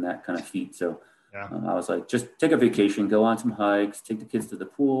kids and that kind of feat. So I was like, just take a vacation, go on some hikes, take the kids to the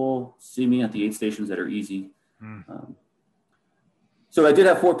pool, see me at the aid stations that are easy. So I did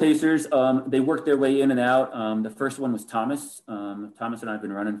have 4 pacers. They worked their way in and out. The first one was Thomas. Thomas and I have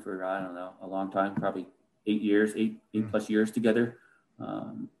been running for, I don't know, a long time, probably 8 plus years together.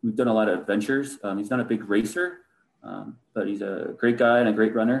 We've done a lot of adventures. He's not a big racer, but he's a great guy and a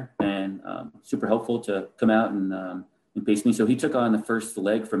great runner and super helpful to come out and pace me. So he took on the first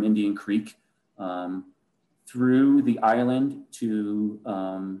leg from Indian Creek through the island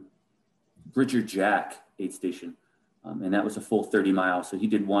to Bridger Jack aid station. And that was a full 30 miles. So he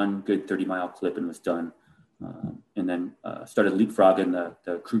did one good 30-mile clip and was done. And then started leapfrogging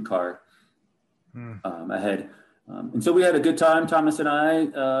the crew car ahead. And so we had a good time, Thomas and I.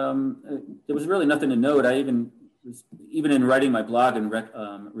 There was really nothing to note. I even in writing my blog and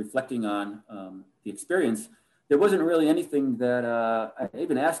reflecting on the experience, there wasn't really anything that I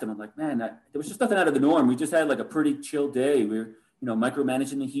even asked him. I'm like, man, there was just nothing out of the norm. We just had like a pretty chill day. We were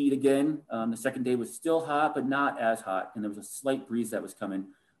micromanaging the heat again. The second day was still hot, but not as hot. And there was a slight breeze that was coming.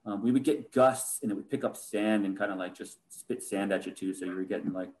 We would get gusts and it would pick up sand and kind of like just spit sand at you too. So you were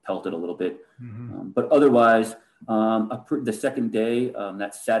getting like pelted a little bit. But otherwise, the second day,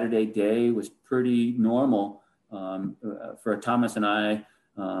 that Saturday day was pretty normal for Thomas and I.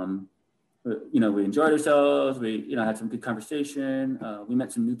 We enjoyed ourselves. We, had some good conversation. We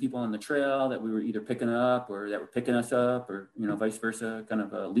met some new people on the trail that we were either picking up or that were picking us up or, vice versa, kind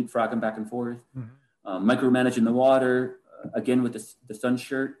of leapfrogging back and forth. Micromanaging the water, again, with the sun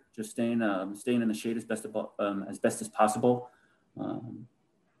shirt, just staying in the shade as best as possible. And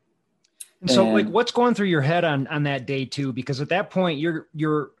so like what's going through your head on that day too? Because at that point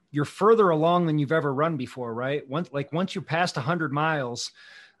you're further along than you've ever run before, right? Once you're past 100 miles,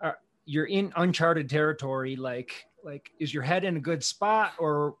 you're in uncharted territory. Like is your head in a good spot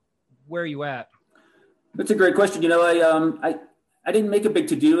or where are you at? That's a great question. I didn't make a big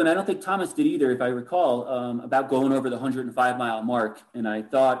to-do, and I don't think Thomas did either, if I recall, about going over the 105-mile mark. And I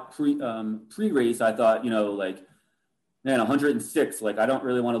thought pre-race, I thought, man, 106, like, I don't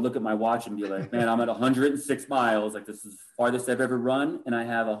really want to look at my watch and be like, man, I'm at 106 miles. Like, this is the farthest I've ever run. And I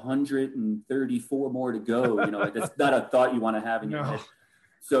have 134 more to go. Like, that's not a thought you want to have in your head.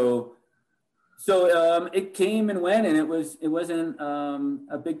 So it came and went, and it wasn't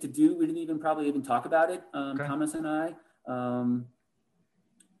a big to-do. We didn't probably even talk about it, okay. Thomas and I.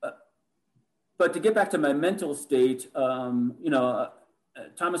 But to get back to my mental state,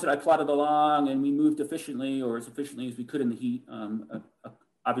 Thomas and I plodded along and we moved efficiently or as efficiently as we could in the heat,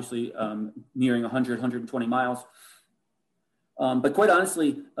 obviously nearing 120 miles. But quite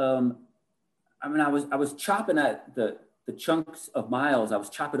honestly, I was chopping at the chunks of miles. I was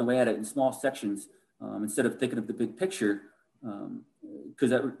chopping away at it in small sections instead of thinking of the big picture.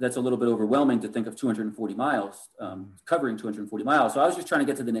 Because that's a little bit overwhelming to think of 240 miles, covering 240 miles. So I was just trying to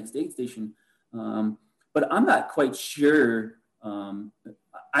get to the next aid station. But I'm not quite sure.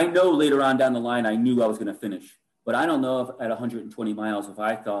 I know later on down the line, I knew I was going to finish. But I don't know if at 120 miles, if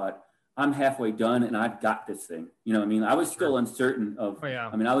I thought I'm halfway done and I've got this thing. I was still uncertain of,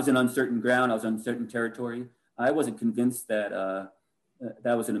 I was in uncertain ground. I was in uncertain territory. I wasn't convinced that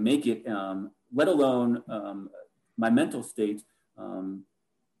I was going to make it, let alone my mental state.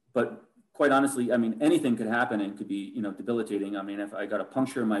 But quite honestly, anything could happen and could be, debilitating. If I got a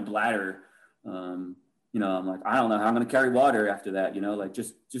puncture in my bladder, I'm like, I don't know how I'm going to carry water after that, like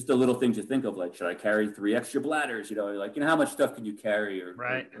just the little things you think of, like, should I carry 3 extra bladders? How much stuff can you carry or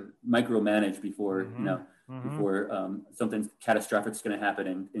micromanage before, before something catastrophic is going to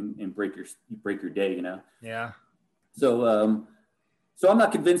happen and break your day, Yeah. So, So I'm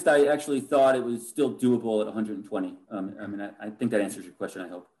not convinced. I actually thought it was still doable at 120. I think that answers your question, I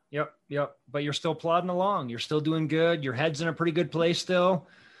hope. Yep. But you're still plodding along. You're still doing good. Your head's in a pretty good place still.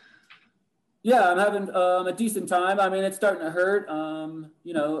 Yeah, I'm having a decent time. I mean, it's starting to hurt,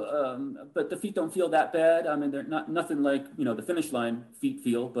 but the feet don't feel that bad. I mean, they're nothing like, the finish line feet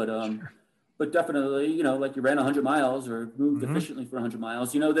feel, but Sure. but definitely, like you ran 100 miles or moved efficiently for 100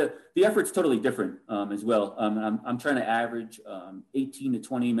 miles. The effort's totally different as well. I'm trying to average 18 to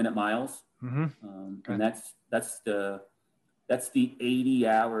 20 minute miles, Okay. and that's the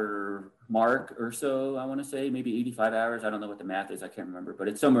 80-hour mark or so. I want to say maybe 85 hours. I don't know what the math is. I can't remember, but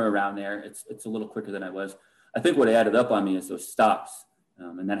it's somewhere around there. It's a little quicker than I was. I think what added up on me is those stops,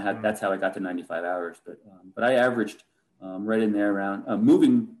 and then that's how I got to 95 hours. But I averaged right in there around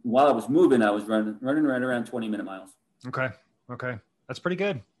moving. While I was moving, I was running right around 20-minute miles. Okay. That's pretty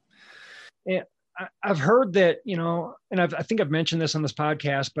good. And I've heard that, and I think I've mentioned this on this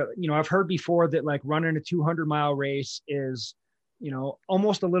podcast, but, I've heard before that like running a 200-mile race is,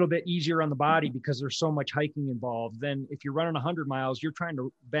 almost a little bit easier on the body because there's so much hiking involved. Then if you're running 100 miles, you're trying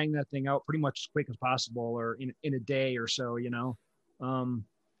to bang that thing out pretty much as quick as possible or in a day or so,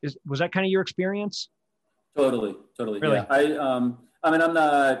 was that kind of your experience? Totally. Really? Yeah. I'm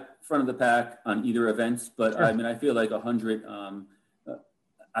not front of the pack on either events, but Sure. I feel like 100,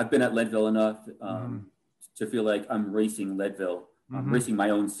 I've been at Leadville enough to feel like I'm racing Leadville. I'm racing my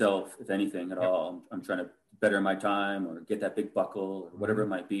own self, if anything at all. I'm trying to better my time or get that big buckle or whatever it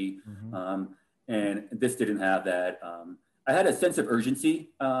might be. And this didn't have that. I had a sense of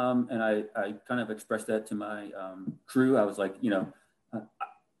urgency, and I kind of expressed that to my crew. I was like,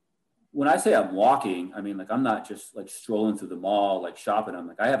 when I say I'm walking, I mean, like, I'm not just like strolling through the mall, like shopping. I'm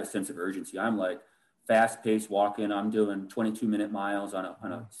like, I have a sense of urgency. I'm like fast paced walking. I'm doing 22-minute miles on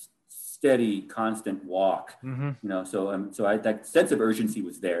a steady, constant walk, so that sense of urgency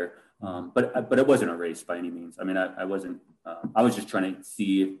was there. But it wasn't a race by any means. I mean, I wasn't, I was just trying to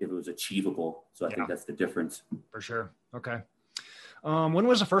see if it was achievable. So I think that's the difference. For sure. Okay. When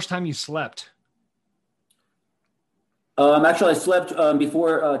was the first time you slept? Actually, I slept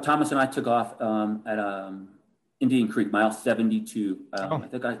before Thomas and I took off at Indian Creek, mile 72.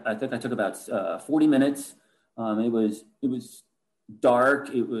 I think I took about 40 minutes. It was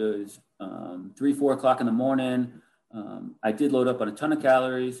dark. It was 3-4 o'clock in the morning. I did load up on a ton of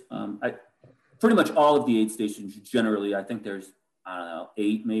calories. I pretty much all of the aid stations generally. I think there's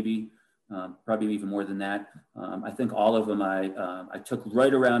 8 maybe, probably even more than that. I think all of them I took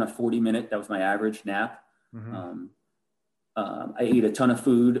right around a 40-minute. That was my average nap. I ate a ton of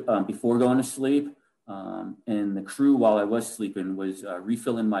food before going to sleep. And the crew, while I was sleeping, was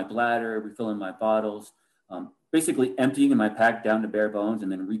refilling my bladder, refilling my bottles, basically emptying my pack down to bare bones and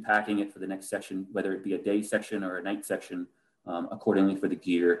then repacking it for the next section, whether it be a day section or a night section, accordingly for the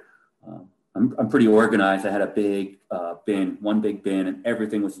gear. I'm pretty organized. I had a big one big bin, and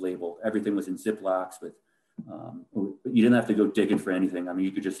everything was labeled. Everything was in Ziplocs with, you didn't have to go digging for anything. I mean,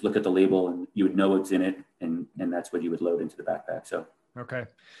 you could just look at the label and you would know what's in it, and that's what you would load into the backpack. So. Okay.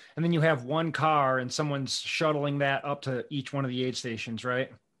 And then you have one car and someone's shuttling that up to each one of the aid stations,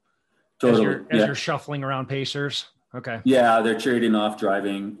 right? Totally. As you're shuffling around pacers. Okay. Yeah. They're trading off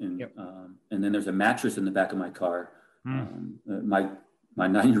driving. And then there's a mattress in the back of my car. My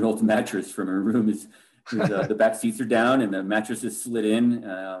 9-year-old mattress from her room is the back seats are down and the mattress is slid in.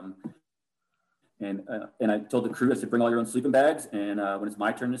 And I told the crew, I said, bring all your own sleeping bags. And when it's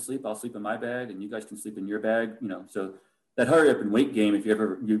my turn to sleep, I'll sleep in my bag and you guys can sleep in your bag, so that hurry up and wait game. If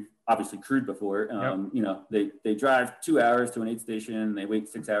you've obviously crewed before, they drive 2 hours to an aid station. They wait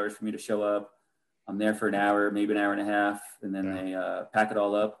 6 hours for me to show up. I'm there for an hour, maybe an hour and a half. And then they pack it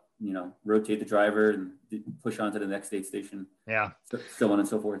all up, rotate the driver and push on to the next aid station. Yeah. So on and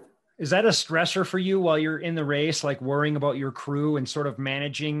so forth. Is that a stressor for you while you're in the race, like worrying about your crew and sort of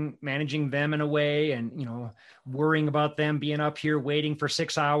managing them in a way and, worrying about them being up here waiting for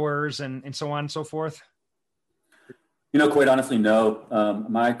 6 hours and so on and so forth? Quite honestly, no.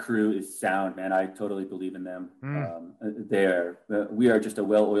 My crew is sound, man. I totally believe in them. We are just a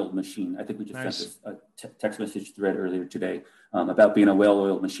well-oiled machine. I think we just sent this text message thread earlier today about being a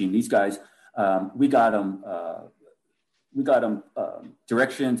well-oiled machine. These guys, we got them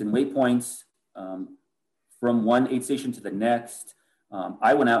directions and waypoints from one aid station to the next.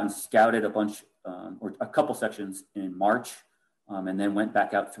 I went out and scouted or a couple sections in March, and then went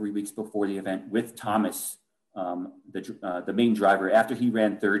back out 3 weeks before the event with Thomas, the main driver. After he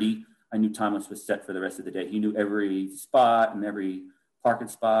ran 30, I knew Thomas was set for the rest of the day. He knew every spot and every parking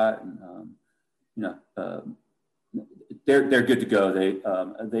spot. And, they're good to go.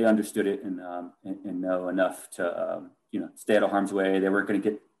 They understood it and know enough to stay out of harm's way. They weren't going to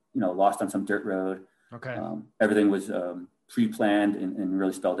get lost on some dirt road. Okay. Everything was pre-planned and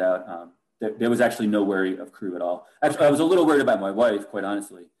really spelled out. There was actually no worry of crew at all. Actually, I was a little worried about my wife, quite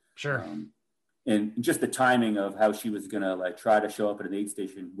honestly. Sure. And just the timing of how she was going to like try to show up at an aid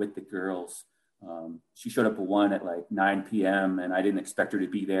station with the girls. She showed up at 1 at like 9 p.m. and I didn't expect her to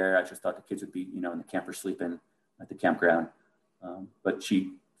be there. I just thought the kids would be, in the camper sleeping at the campground. But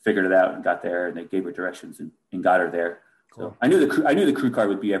she figured it out and got there, and they gave her directions and got her there. Cool. So I knew the crew car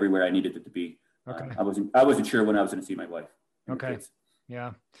would be everywhere I needed it to be. Okay. I wasn't sure when I was going to see my wife. Okay.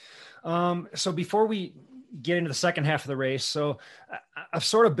 Yeah. So before we get into the second half of the race, so I've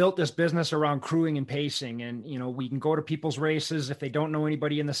sort of built this business around crewing and pacing, and we can go to people's races if they don't know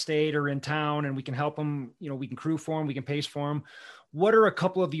anybody in the state or in town, and we can help them. We can crew for them, we can pace for them. What are a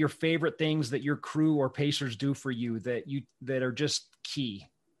couple of your favorite things that your crew or pacers do for you that are just key?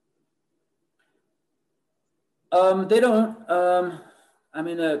 They don't.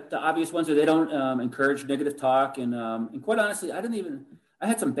 The obvious ones are they don't encourage negative talk, and quite honestly, I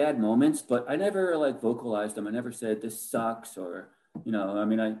had some bad moments, but I never like vocalized them. I never said this sucks or,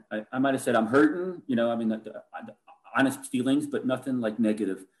 I might've said I'm hurting, the honest feelings, but nothing like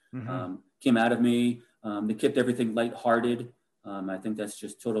negative came out of me. They kept everything lighthearted. I think that's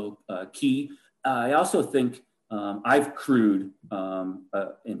just total key. I also think I've crewed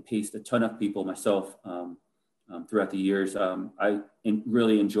and paced a ton of people myself throughout the years. I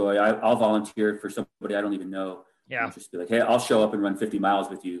really enjoy, I'll volunteer for somebody I don't even know. Yeah. I'll just be like, hey, I'll show up and run 50 miles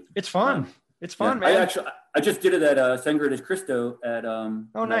with you. It's fun. It's fun, man. I just did it at Sangre de Cristo at,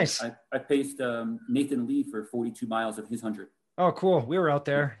 nice. I paced Nathan Lee for 42 miles of his 100. Oh, cool. We were out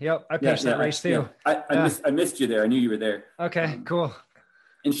there. Yep. I paced that race too. Yeah. I missed you there. I knew you were there. Okay, cool.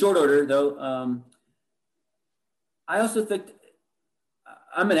 In short order though, I also think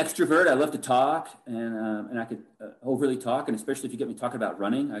I'm an extrovert. I love to talk and I could overly talk. And especially if you get me talking about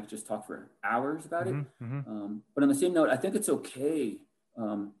running, I could just talk for hours about it. But on the same note, I think it's okay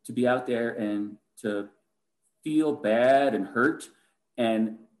to be out there and to feel bad and hurt.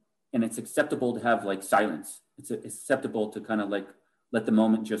 And it's acceptable to have like silence. It's acceptable to kind of like let the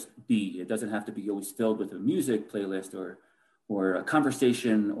moment just be. It doesn't have to be always filled with a music playlist or a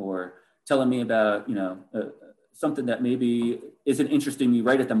conversation or telling me about, something that maybe isn't interesting me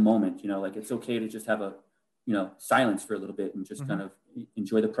right at the moment. Like it's okay to just have a, silence for a little bit and just kind of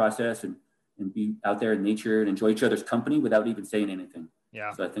enjoy the process and be out there in nature and enjoy each other's company without even saying anything.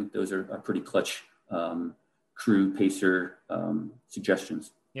 Yeah. So I think those are pretty clutch crew pacer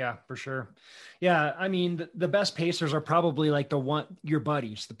suggestions. Yeah, for sure. Yeah. I mean, the best pacers are probably like your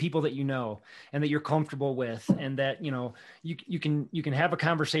buddies, the people that and that you're comfortable with, and that, you can have a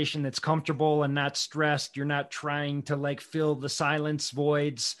conversation that's comfortable and not stressed. You're not trying to like fill the silence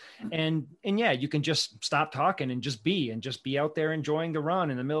voids, and yeah, you can just stop talking and just be out there enjoying the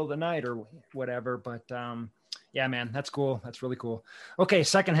run in the middle of the night or whatever. But, yeah, man, that's cool. That's really cool. Okay.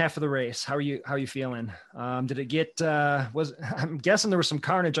 Second half of the race. How are you feeling? Did it get, I'm guessing there was some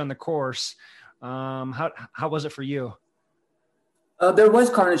carnage on the course. How was it for you? There was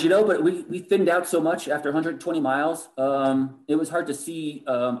carnage, but we thinned out so much after 120 miles. It was hard to see.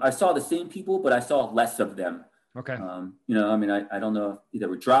 I saw the same people, but I saw less of them. Okay. I don't know if they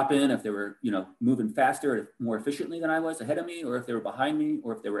were dropping, if they were, moving faster or more efficiently than I was ahead of me, or if they were behind me,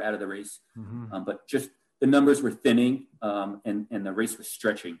 or if they were out of the race. But just the numbers were thinning, and the race was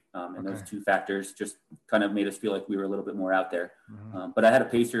stretching. And those two factors just kind of made us feel like we were a little bit more out there. But I had a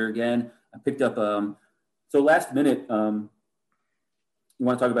pacer again. I picked up, so last minute, you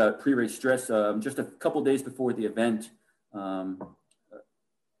want to talk about pre-race stress, just a couple days before the event, a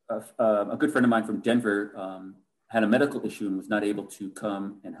good friend of mine from Denver had a medical issue and was not able to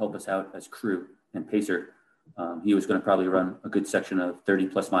come and help us out as crew and pacer. He was going to probably run a good section of 30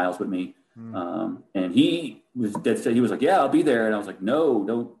 plus miles with me. And he was dead set. He was like, yeah, I'll be there. And I was like,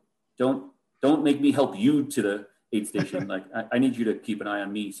 no, don't make me help you to the aid station. Like I need you to keep an eye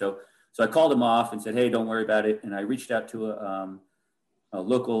on me. So I called him off and said, hey, don't worry about it. And I reached out to a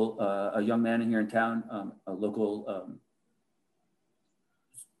local, a young man here in town, a local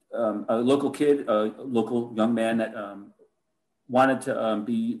kid, a local young man that wanted to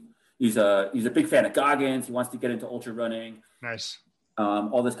he's a big fan of Goggins. He wants to get into ultra running. Nice.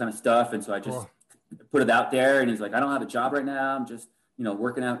 All this kind of stuff. And so I just put it out there, and he's like, I don't have a job right now. I'm just,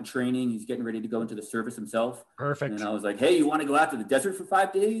 working out and training. He's getting ready to go into the service himself. Perfect. And I was like, hey, you want to go out to the desert for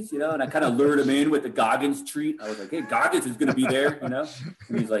 5 days? And I kind of lured him in with the Goggins treat. I was like, hey, Goggins is going to be there, and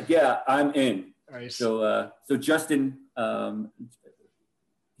he's like, yeah, I'm in. Nice. So Justin,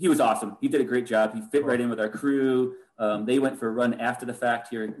 he was awesome. He did a great job. He fit right in with our crew. They went for a run after the fact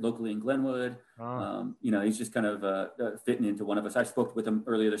here locally in Glenwood. He's just kind of fitting into one of us. I spoke with him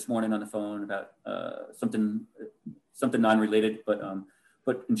earlier this morning on the phone about something non-related,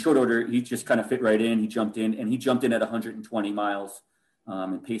 but in short order, he just kind of fit right in. He jumped in at 120 miles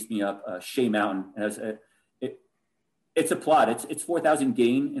and paced me up Shea Mountain. And it's a plot. It's 4,000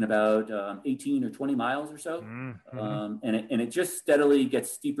 gain in about 18 or 20 miles or so. And it just steadily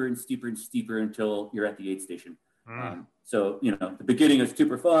gets steeper and steeper and steeper until you're at the aid station. So, the beginning is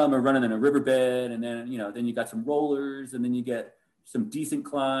super fun. We're running in a riverbed, and then, then you got some rollers, and then you get some decent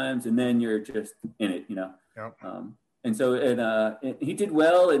climbs, and then you're just in it, Yep. And he did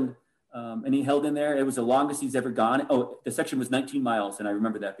well, and he held in there. It was the longest he's ever gone. Oh, the section was 19 miles. And I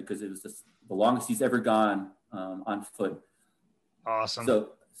remember that because it was the longest he's ever gone on foot. Awesome.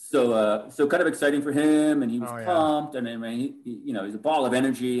 So kind of exciting for him, and he was pumped, and I mean, he's a ball of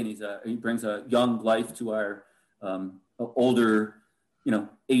energy, and he brings a young life to our older,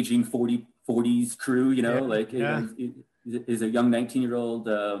 aging 40s crew, he's a young 19-year-old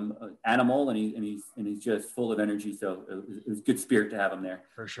animal, and he's just full of energy. So it was good spirit to have him there.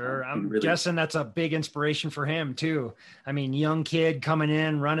 For sure. I'm guessing that's a big inspiration for him too. I mean, young kid coming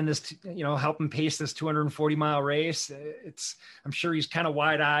in, running this, helping pace this 240-mile race. I'm sure he's kind of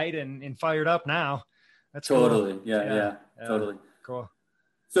wide-eyed and fired up now. That's totally. Cool. Yeah, totally. Cool.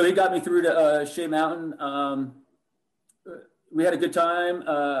 So he got me through to Shea Mountain. We had a good time.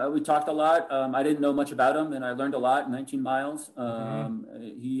 We talked a lot. I didn't know much about him, and I learned a lot in 19 miles.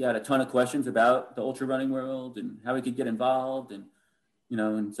 He had a ton of questions about the ultra running world and how he could get involved, and it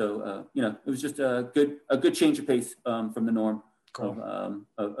was just a good change of pace from the norm. Cool.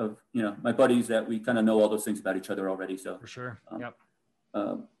 Of my buddies that we kind of know all those things about each other already. So for sure.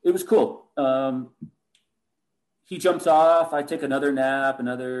 It was cool. He jumps off, I take another nap,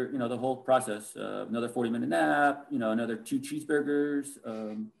 the whole process, another 40-minute nap, another 2 cheeseburgers,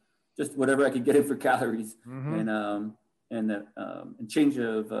 just whatever I could get in for calories, and change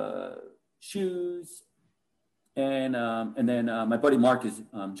of shoes. And then my buddy Mark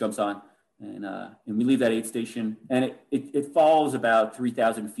jumps on, and we leave that aid station, and it falls about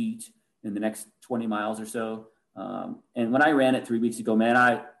 3,000 feet in the next 20 miles or so. And when I ran it 3 weeks ago, man,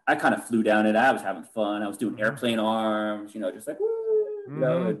 I kind of flew down it. I was having fun. I was doing airplane arms, just like,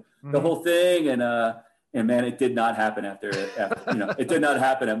 woo, the whole thing. And man, it did not happen after it did not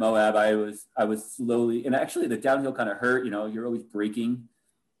happen at Moab. I was slowly, and actually the downhill kind of hurt, you're always braking,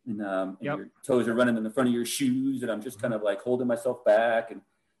 and your toes are running in the front of your shoes. And I'm just kind of like holding myself back. And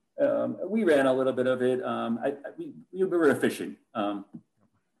we ran a little bit of it. We were efficient.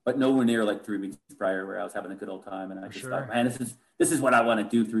 But nowhere near like 3 weeks prior where I was having a good old time. And I just thought, man, this is what I want to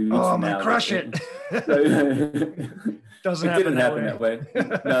do 3 weeks from now. Crush it. Doesn't happen that way.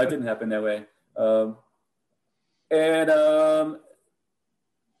 No, it didn't happen that way.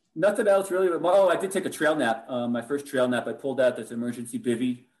 Nothing else really. I did take a trail nap. My first trail nap, I pulled out this emergency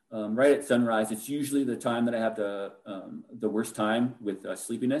bivvy right at sunrise. It's usually the time that I have the worst time with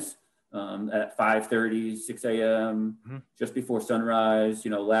sleepiness. At 5:30, 6 a.m., just before sunrise,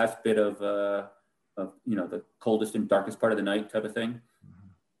 last bit of the coldest and darkest part of the night type of thing.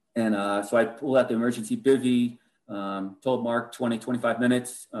 And so I pulled out the emergency bivvy, told Mark 20, 25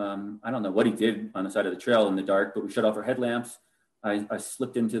 minutes. I don't know what he did on the side of the trail in the dark, but we shut off our headlamps. I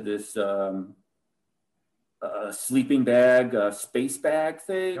slipped into this sleeping bag, space bag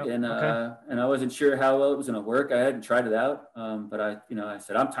thing. And I wasn't sure how well it was going to work. I hadn't tried it out. But I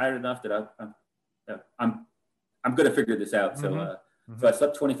said, I'm tired enough that I'm going to figure this out. So I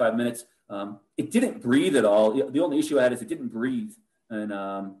slept 25 minutes. It didn't breathe at all. The only issue I had is it didn't breathe.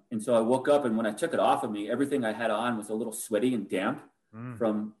 And so I woke up, and when I took it off of me, everything I had on was a little sweaty and damp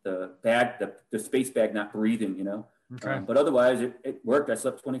from the bag, the space bag not breathing, Okay. But otherwise, it worked. I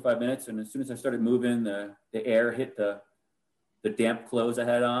slept 25 minutes, and as soon as I started moving, the air hit the damp clothes I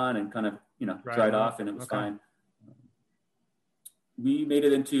had on and kind of dried off, and it was fine. We made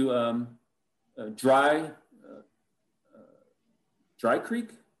it into Dry Creek.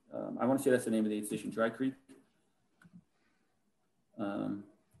 I want to say that's the name of the aid station, Dry Creek.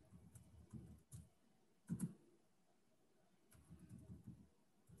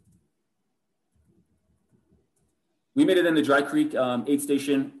 We made it in the Dry Creek aid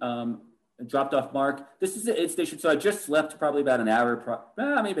station, dropped off Mark. This is the aid station. So I just slept probably about an hour,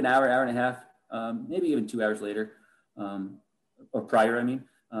 maybe an hour and a half, maybe even 2 hours later, or prior, I mean.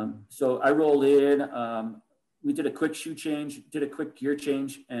 So I rolled in, we did a quick shoe change, did a quick gear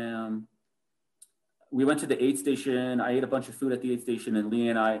change, and we went to the aid station. I ate a bunch of food at the aid station, and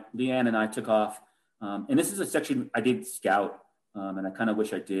Leanne and I took off. And this is a section I did scout. and I kind of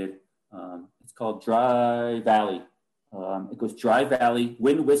wish I did. It's called Dry Valley. It goes Dry Valley.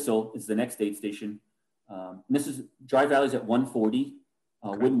 Wind Whistle is the next aid station. And this is Dry Valley's at 140.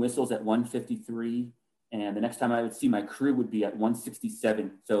 Wind Whistle's at 153. And the next time I would see my crew would be at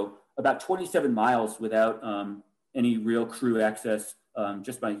 167. So about 27 miles without any real crew access,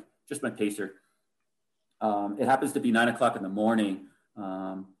 just my pacer. It happens to be 9 o'clock in the morning.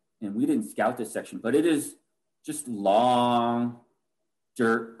 And we didn't scout this section, but it is just long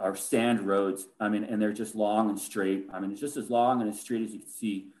dirt or sand roads. I mean, and they're just long and straight. I mean, it's just as long and as straight as you can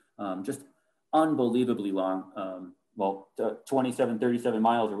see, just unbelievably long. 27, 37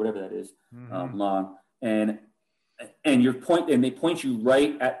 miles or whatever that is, long. And they point you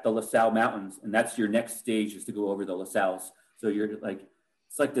right at the La Salle Mountains. And that's your next stage, is to go over the La Salles. So you're like,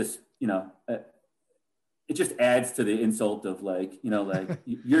 it's like this, it just adds to the insult of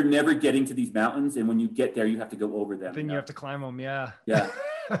you're never getting to these mountains. And when you get there, you have to go over them. Then you have to climb them. Yeah. Yeah.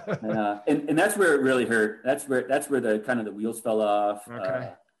 And that's where it really hurt. That's where the kind of the wheels fell off.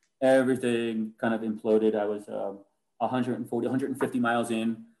 Okay. Everything kind of imploded. I was 140, 150 miles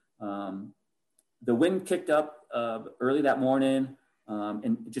in. The wind kicked up early that morning,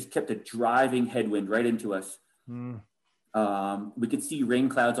 and it just kept a driving headwind right into us. We could see rain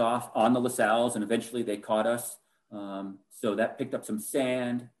clouds off on the La Salles, and eventually they caught us. So that picked up some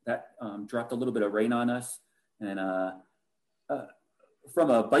sand. That dropped a little bit of rain on us. And from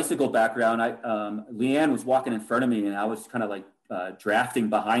a bicycle background, Leanne was walking in front of me, and I was kind of like drafting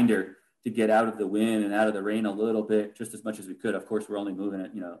behind her to get out of the wind and out of the rain a little bit, just as much as we could. Of course, we're only moving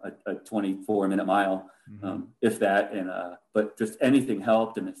at a 24-minute mile, if that. And but just anything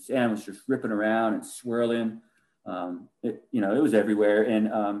helped, and the sand was just ripping around and swirling. It was everywhere, and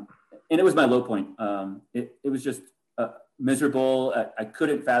it was my low point. It was just miserable. I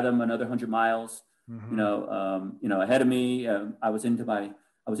couldn't fathom another 100 miles. Ahead of me. I was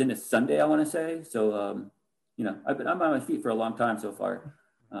into Sunday, I want to say. So I'm on my feet for a long time so far.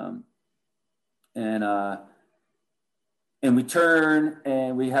 And we turn,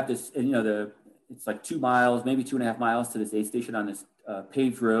 and we have this, it's like 2 miles, maybe 2.5 miles to this aid station on this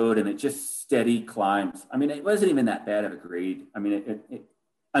paved road, and it just steady climbs. I mean, it wasn't even that bad of a grade. I mean, it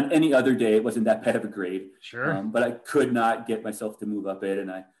on any other day, it wasn't that bad of a grade. Sure. But I could not get myself to move up it,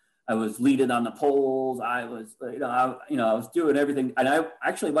 and I was leading on the poles. I was, I was doing everything, and I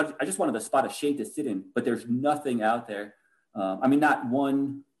just wanted a spot of shade to sit in, but there's nothing out there. Not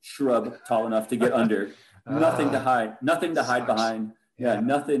one shrub tall enough to get under, nothing to hide behind. Yeah.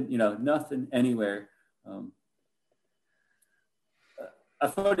 Nothing, nothing anywhere. A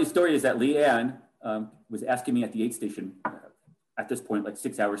funny story is that Leanne was asking me at the aid station at this point, like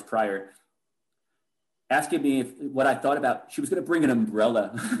 6 hours prior, asking me what I thought about, she was going to bring an umbrella.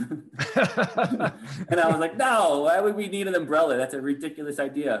 And I was like, no, why would we need an umbrella? That's a ridiculous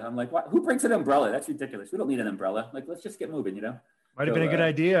idea. I'm like, what? Who brings an umbrella? That's ridiculous. We don't need an umbrella. Like, let's just get moving, Might have been a good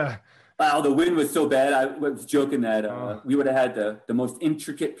idea. Wow, the wind was so bad. I was joking that we would have had the most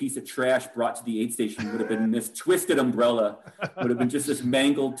intricate piece of trash brought to the aid station. Would have been this twisted umbrella. Would have been just this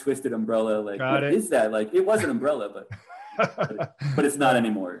mangled, twisted umbrella. Like, what is that? Like, it was an umbrella, but it's not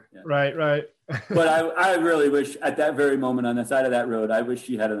anymore. Yeah. Right. But I really wish at that very moment on the side of that road, I wish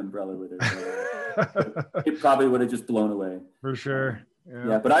she had an umbrella with her. It probably would have just blown away. For sure.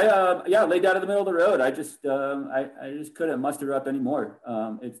 Yeah, but I laid down in the middle of the road. I just couldn't muster up anymore.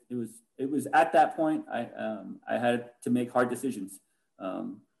 It was at that point I had to make hard decisions.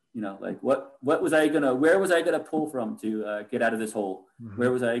 Like where was I gonna pull from to get out of this hole?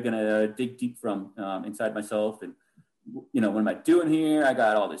 Where was I gonna dig deep from inside myself? And what am I doing here? I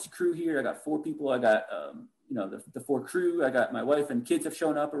got all this crew here. I got 4 people. I got the 4 crew. I got my wife and kids have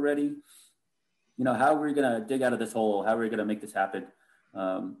shown up already. How are we gonna dig out of this hole? How are we gonna make this happen?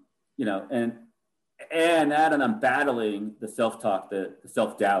 And I'm battling the self-talk, the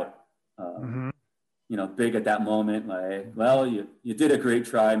self-doubt, big at that moment. Like, well, you did a great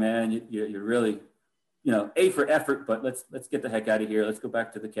try, man. You really, A for effort, but let's get the heck out of here. Let's go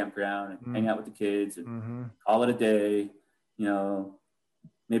back to the campground and hang out with the kids and call it a day.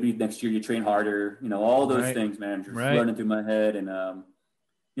 Maybe next year you train harder, all those things, man, just running through my head. And, I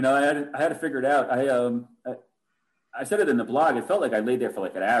had to figure it out. I said it in the blog. It felt like I laid there for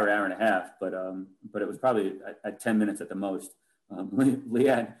like an hour and a half, but it was probably at 10 minutes at the most.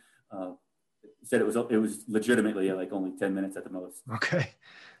 Leanne said it was legitimately like only 10 minutes at the most. Okay.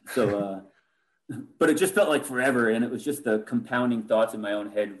 So, but it just felt like forever, and it was just the compounding thoughts in my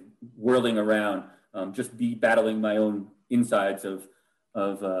own head whirling around, just battling my own insides of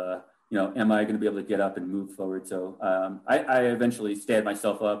am I going to be able to get up and move forward? So I eventually stayed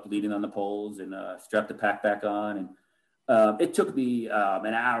myself up, leaning on the poles, and strapped the pack back on, and It took me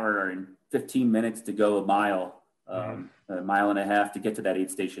an hour and 15 minutes to go a mile and a half to get to that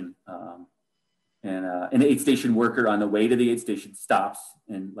aid station. And an aid station worker on the way to the aid station stops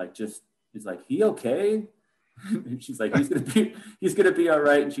and like just is like, "He okay?" And she's like, he's gonna be all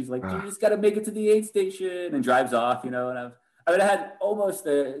right. And she's like, "You just got to make it to the aid station," and drives off. And I had almost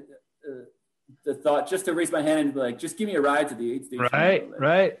the thought just to raise my hand and be like, "Just give me a ride to the aid station."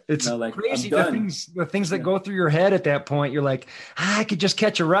 Right. It's crazy the things that go through your head at that point. You're like, I could just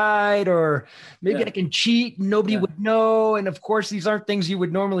catch a ride, or maybe I can cheat. And nobody would know. And of course, these aren't things you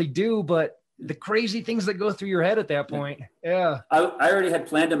would normally do, but the crazy things that go through your head at that point. Yeah. I already had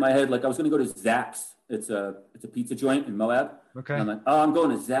planned in my head, like I was going to go to Zach's. It's a pizza joint in Moab. Okay. And I'm like, oh, I'm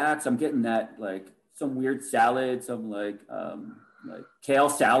going to Zach's. I'm getting that, like some weird salad, some like kale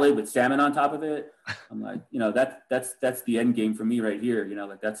salad with salmon on top of it. I'm like, that's the end game for me right here.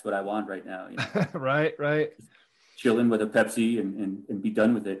 Like that's what I want right now. Right. Just chilling with a Pepsi and be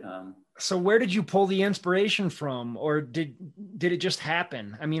done with it. So where did you pull the inspiration from, or did it just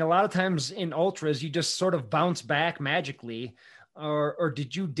happen? I mean, a lot of times in ultras, you just sort of bounce back magically, or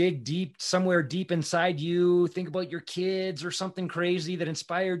did you dig deep somewhere deep inside you, think about your kids or something crazy that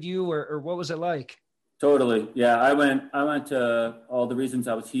inspired you, or what was it like? Totally. Yeah. I went to all the reasons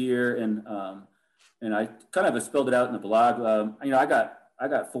I was here, and I kind of spilled it out in the blog. I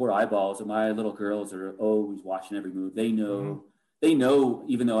got 4 eyeballs, and my little girls are always watching every move. They know. Mm-hmm. They know,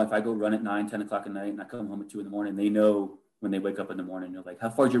 even though if I go run at 9, 10 o'clock at night and I come home at 2 a.m, they know when they wake up in the morning, they're like, "How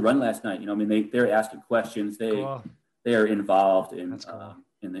far did you run last night?" They're asking questions. They are involved in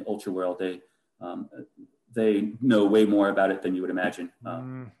the ultra world. They know way more about it than you would imagine.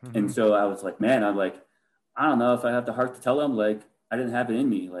 And so I was like, man, I don't know if I have the heart to tell them, like, I didn't have it in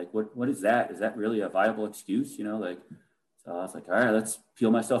me. Like, what is that? Is that really a viable excuse? So I was like, all right, let's peel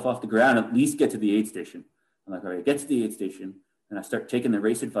myself off the ground, at least get to the aid station. I'm like, all right, get to the aid station. And I start taking the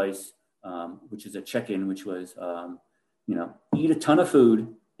race advice, which is a check-in, which was, eat a ton of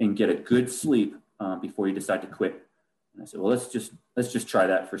food and get a good sleep before you decide to quit. And I said, well, let's just try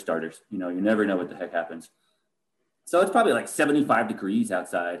that for starters. You never know what the heck happens. So it's probably like 75 degrees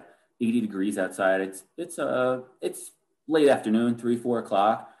outside, 80 degrees outside. It's late afternoon, 3, 4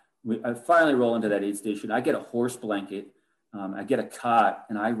 o'clock. I finally roll into that aid station. I get a horse blanket. I get a cot,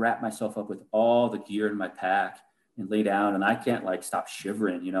 and I wrap myself up with all the gear in my pack and lay down, and I can't like stop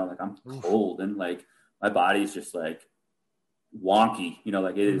shivering, like I'm cold, and like my body's just like wonky,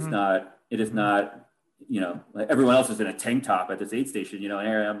 like it is not, like everyone else is in a tank top at this aid station, and here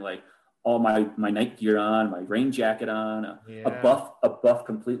I am like all my night gear on, my rain jacket on, a buff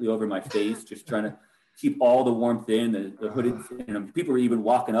completely over my face, just trying to keep all the warmth in, the hooded, people were even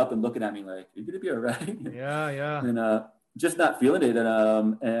walking up and looking at me like, "You're gonna be all right?" Yeah. And just not feeling it. And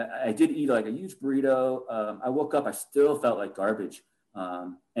I did eat like a huge burrito. I woke up, I still felt like garbage.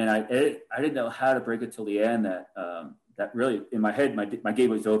 And I didn't know how to break it till the end that really in my head, my game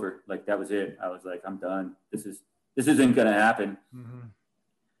was over. Like that was it. I was like, I'm done. This isn't going to happen.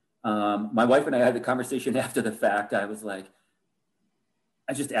 My wife and I had the conversation after the fact. I was like,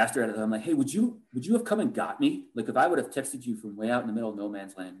 I just asked her, I'm like, "Hey, would you have come and got me? Like if I would have texted you from way out in the middle of no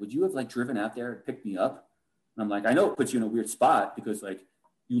man's land, would you have like driven out there and picked me up?" And I'm like, I know it puts you in a weird spot because like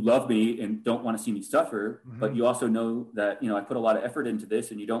you love me and don't want to see me suffer, but you also know that, I put a lot of effort into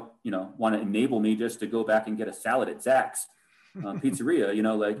this, and you don't, want to enable me just to go back and get a salad at Zach's pizzeria,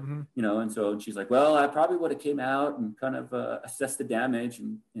 and so she's like, well, I probably would have came out and kind of assessed the damage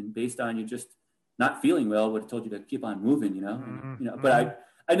and based on you just not feeling well, would have told you to keep on moving, but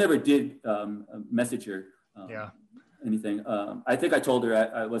I never did message her. Anything. I think I told her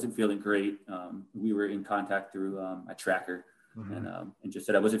I wasn't feeling great. We were in contact through a tracker, and just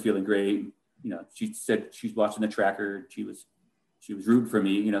said I wasn't feeling great. She said she's watching the tracker. She was rooting for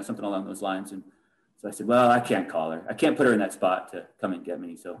me, something along those lines. And so I said, well, I can't call her. I can't put her in that spot to come and get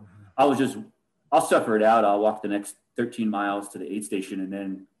me. So I'll suffer it out. I'll walk the next 13 miles to the aid station,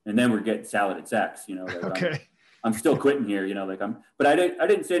 and then we're getting salad at Zach's. Okay. I'm still quitting here. But I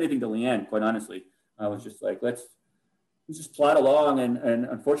didn't say anything to Leanne. Quite honestly, I was just like, let's just plod along. And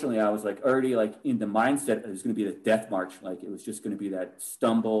unfortunately I was like already like in the mindset it was going to be the death march. Like it was just going to be that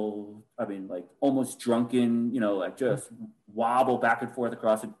stumble. I mean, like almost drunken, like just wobble back and forth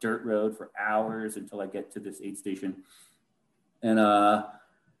across a dirt road for hours until I get to this aid station. And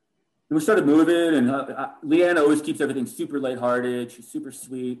we started moving, and Leanne always keeps everything super lighthearted. She's super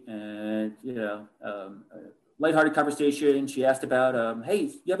sweet, and lighthearted conversation. She asked about,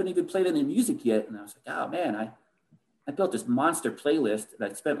 hey, you haven't even played any music yet. And I was like, oh man, I built this monster playlist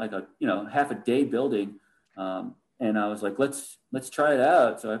that I spent like half a day building. And I was like, let's try it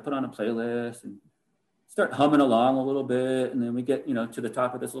out. So I put on a playlist and start humming along a little bit, and then we get, to the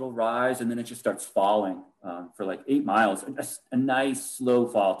top of this little rise, and then it just starts falling for like 8 miles. A nice slow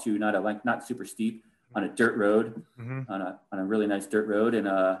fall too, not super steep, on a dirt road, on a really nice dirt road, and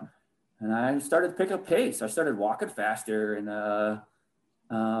I started to pick up pace. I started walking faster, and I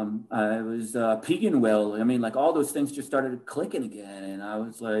was peeing well. I mean, like all those things just started clicking again, and I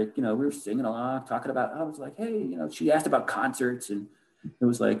was like, we were singing along, talking about. I was like, hey, she asked about concerts, and it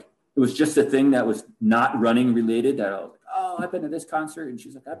was like. It was just a thing that was not running related that I was like, oh, I've been to this concert. And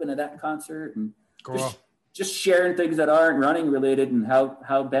she's like, I've been to that concert. And just sharing things that aren't running related and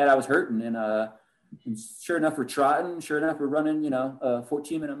how bad I was hurting. And sure enough, we're trotting. Sure enough, we're running, a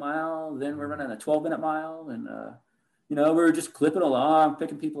 14-minute mile. Then we're running a 12-minute mile. And, we were just clipping along,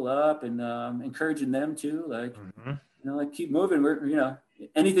 picking people up and encouraging them too. Like, like keep moving. We're,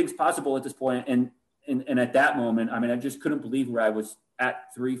 anything's possible at this point. And at that moment, I mean, I just couldn't believe where I was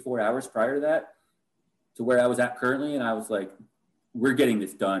at 3-4 hours prior to that to where I was at currently. And I was like, we're getting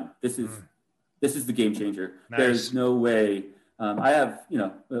this done. This is the game changer. Nice. There's no way. I have,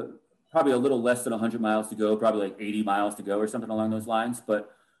 probably a little less than 100 miles to go, probably like 80 miles to go or something along those lines. But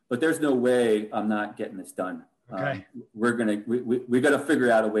there's no way I'm not getting this done. Okay. We're going to, we got to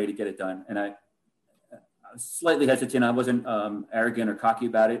figure out a way to get it done. And I was slightly hesitant. I wasn't arrogant or cocky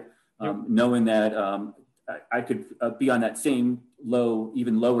about it. Knowing that I could be on that same low,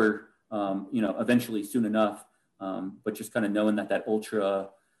 even lower, eventually soon enough. But just kind of knowing that ultra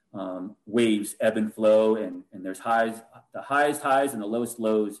waves ebb and flow, and there's the highs and the lowest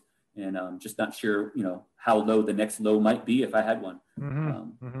lows, and just not sure, how low the next low might be if I had one.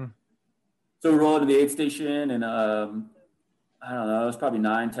 So we roll into the aid station, and I don't know, it was probably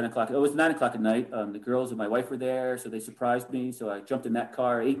 9-10 o'clock. It was 9 o'clock at night. The girls and my wife were there, so they surprised me. So I jumped in that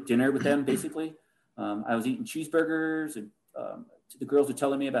car, ate dinner with them, basically. I was eating cheeseburgers, and the girls were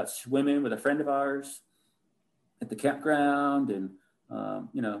telling me about swimming with a friend of ours at the campground. And,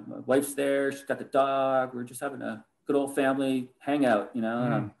 my wife's there. She's got the dog. We're just having a good old family hangout, and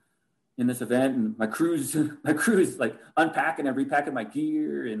I'm in this event. And my crew's like unpacking and repacking my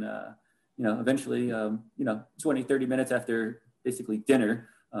gear. And, eventually, 20, 30 minutes after basically dinner,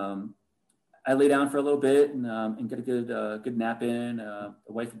 I lay down for a little bit and get a good nap in. The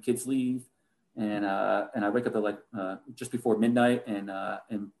wife and kids leave, and I wake up at just before midnight, and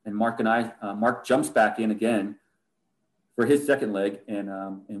Mark jumps back in again for his second leg,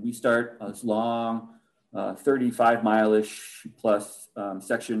 and we start this long 35 mile-ish plus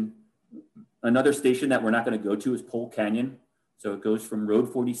section. Another station that we're not going to go to is Pole Canyon. So it goes from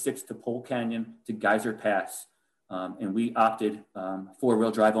Road 46 to Pole Canyon to Geyser Pass. And we opted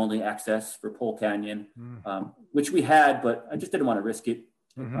 4-wheel drive only access for Pole Canyon, which we had, but I just didn't want to risk it.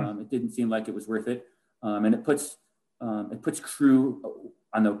 It didn't seem like it was worth it. And it puts crew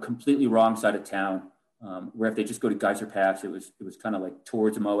on the completely wrong side of town, where if they just go to Geyser Pass, it was kind of like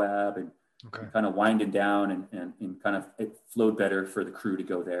towards Moab and kind of winding down, and kind of it flowed better for the crew to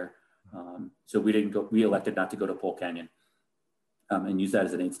go there. So we elected not to go to Pole Canyon and use that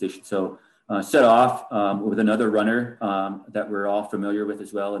as an aid station. So set off with another runner that we're all familiar with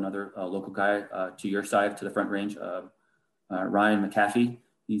as well, another local guy to your side, to the Front Range, Ryan McAfee.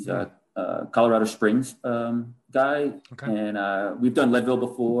 He's a Colorado Springs guy. And we've done Leadville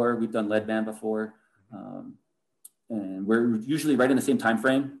before. We've done Leadman before. And we're usually right in the same time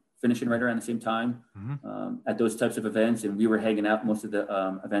frame, finishing right around the same time at those types of events. And we were hanging out most of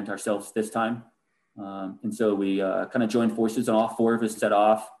the event ourselves this time. And so we kind of joined forces, and all 4 of us set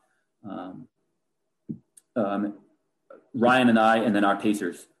off. Ryan and I, and then our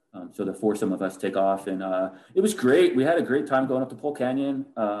pacers. So the foursome of us take off, and it was great. We had a great time going up to Pole Canyon.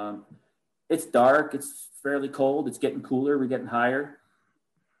 It's dark. It's fairly cold. It's getting cooler. We're getting higher.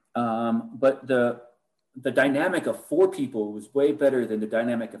 But the dynamic of 4 people was way better than the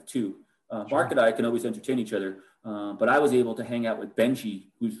dynamic of 2. Mark and I can always entertain each other. But I was able to hang out with Benji,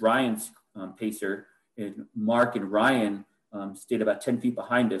 who's Ryan's pacer, and Mark and Ryan stayed about 10 feet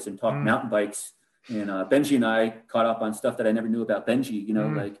behind us and talked mountain bikes. And Benji and I caught up on stuff that I never knew about Benji,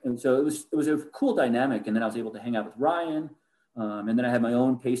 and so it was a cool dynamic. And then I was able to hang out with Ryan. And then I had my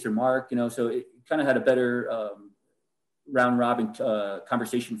own pacer, Mark, so it kind of had a better round robin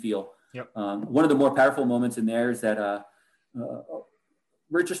conversation feel. Yep. One of the more powerful moments in there is that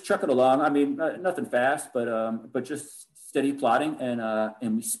we're just trucking along. I mean, nothing fast, but just steady plodding.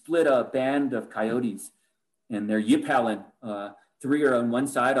 And we split a band of coyotes, and they're yip-howling. 3 are on one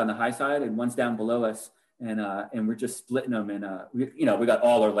side, on the high side, and one's down below us. And we're just splitting them. And, we got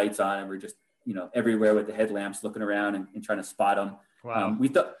all our lights on, and we're just, everywhere with the headlamps looking around and trying to spot them. Wow. We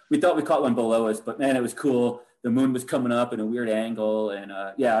thought we caught one below us, but man, it was cool. moon was coming up in a weird angle. And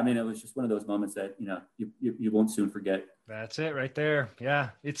I mean, it was just one of those moments that, you know, you won't soon forget. That's it right there. Yeah.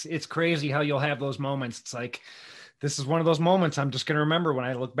 It's crazy how you'll have those moments. It's like, this is one of those moments I'm just going to remember when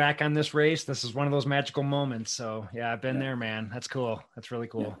I look back on this race. This is one of those magical moments. So yeah, I've been there, man. That's cool. That's really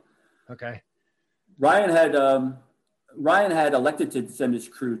cool. Yeah. Okay. Ryan had elected to send his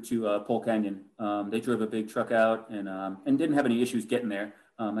crew to Pole Canyon. They drove a big truck out and didn't have any issues getting there.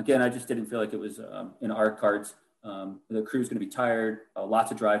 Again, I just didn't feel like it was in our cards. The crew's going to be tired,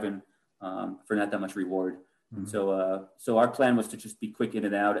 lots of driving for not that much reward. Mm-hmm. And so our plan was to just be quick in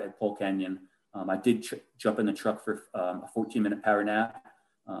and out at Pole Canyon. I did jump in the truck for a 14-minute power nap,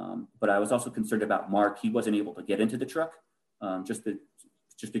 but I was also concerned about Mark. He wasn't able to get into the truck just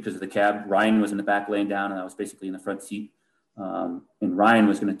because of the cab. Ryan was in the back laying down, and I was basically in the front seat. And Ryan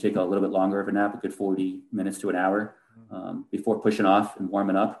was going to take a little bit longer of a nap, a good 40 minutes to an hour before pushing off and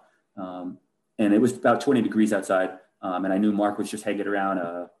warming up. And it was about 20 degrees outside, and I knew Mark was just hanging around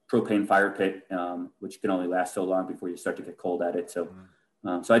a propane fire pit, which can only last so long before you start to get cold at it. So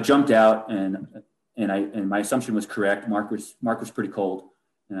I jumped out, and my assumption was correct. Mark was pretty cold,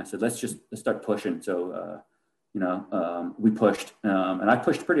 and I said, let's start pushing. So we pushed, and I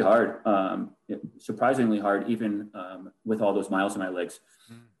pushed pretty hard, surprisingly hard, even with all those miles in my legs.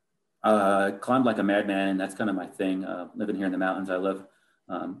 Climbed like a madman, and that's kind of my thing. Living here in the mountains, I love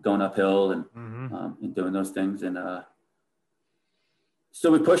going uphill and doing those things. And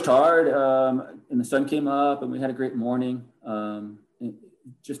so we pushed hard, and the sun came up, and we had a great morning.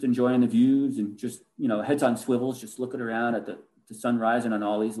 Just enjoying the views and just, heads on swivels, just looking around at the sun rising on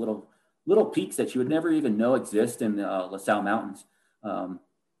all these little peaks that you would never even know exist in the La Salle Mountains. From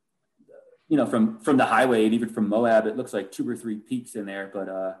the highway and even from Moab, it looks like 2 or 3 peaks in there.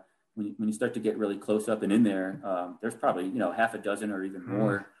 But when you start to get really close up and in there, there's probably, half a dozen or even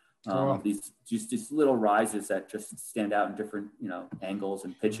more. These little rises that just stand out in different, angles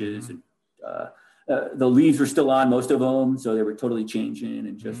and pitches. And the leaves were still on most of them, so they were totally changing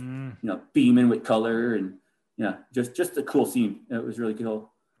and just, beaming with color and, just a cool scene. It was really cool.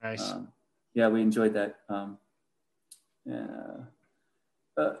 Nice. We enjoyed that.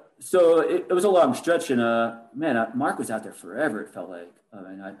 So it was a long stretch, and Mark was out there forever. It felt like.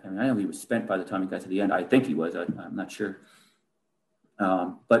 I know he was spent by the time he got to the end. I think he was. I'm not sure.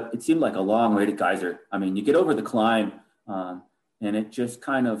 But it seemed like a long way to Geyser. I mean, you get over the climb, and it just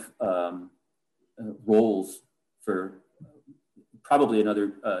kind of rolls for probably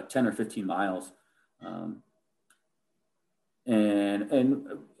another 10 or 15 miles. And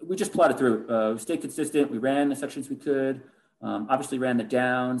we just plotted through. We stayed consistent. We ran the sections we could. Obviously ran the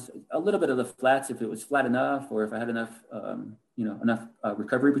downs, a little bit of the flats if it was flat enough, or if I had enough, enough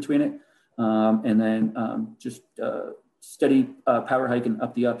recovery between it. And then just steady power hiking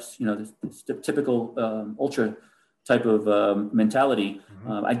up the ups. This typical ultra type of mentality.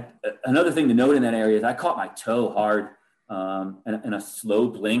 Another thing to note in that area is I caught my toe hard in a slow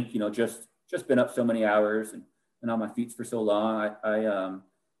blink. Just been up so many hours and on my feet for so long.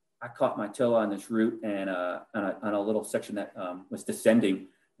 I caught my toe on this route and on a little section that was descending,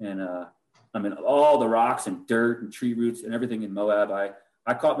 and I mean all the rocks and dirt and tree roots and everything in Moab.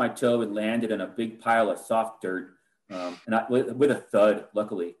 I caught my toe and landed in a big pile of soft dirt, and with a thud,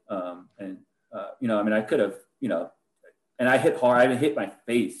 luckily. I could have, and I hit hard. I hit my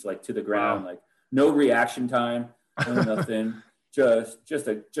face like to the ground, like no reaction time, no nothing. Just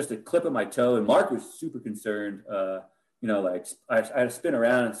a clip of my toe, and Mark was super concerned. I had to spin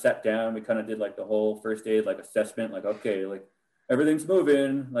around and sat down. We kind of did like the whole first aid, like assessment, like, okay, like everything's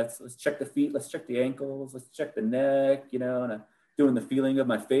moving. Let's check the feet. Let's check the ankles. Let's check the neck, and I'm doing the feeling of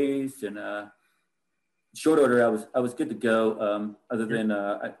my face. And short order, I was good to go. Other than,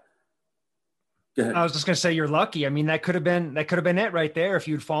 go ahead. I was just going to say, you're lucky. I mean, that could have been it right there. If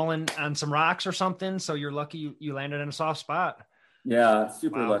you'd fallen on some rocks or something. So you're lucky you landed in a soft spot. Yeah.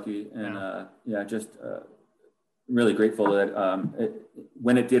 Super lucky. And just, really grateful that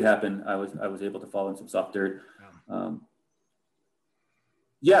when it did happen, I was able to fall in some soft dirt. And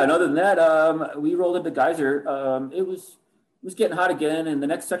other than that, we rolled into Geyser. It was getting hot again, and the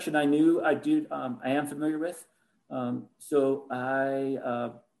next section I knew I am familiar with.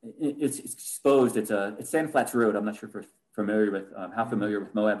 It's exposed. It's Sand Flats Road. I'm not sure if you're familiar with how familiar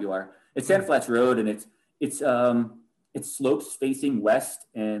with Moab you are. It's Sand Flats Road, and it slopes facing west,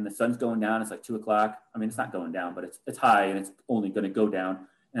 and the sun's going down. It's like 2:00. I mean, it's not going down, but it's high, and it's only going to go down.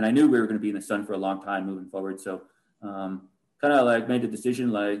 And I knew we were going to be in the sun for a long time moving forward. So kind of like made the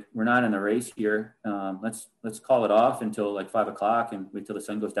decision, like, we're not in a race here. Let's call it off until like 5:00 and wait till the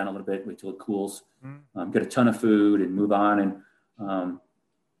sun goes down a little bit, wait till it cools, get a ton of food and move on.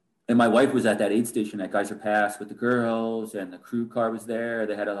 And And my wife was at that aid station at Geyser Pass with the girls, and the crew car was there.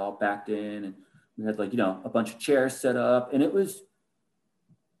 They had it all backed in, and we had like, a bunch of chairs set up, and it was,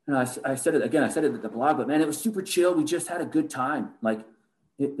 I said it again, I said it at the blog, but man, it was super chill. We just had a good time. Like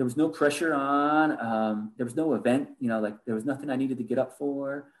there was no pressure on, there was no event, like there was nothing I needed to get up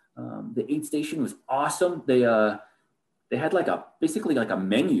for. The aid station was awesome. They had basically like a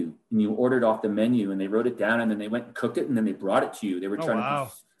menu, and you ordered off the menu, and they wrote it down, and then they went and cooked it, and then they brought it to you. They were trying to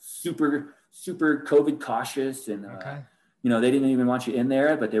be super, super COVID cautious, and they didn't even want you in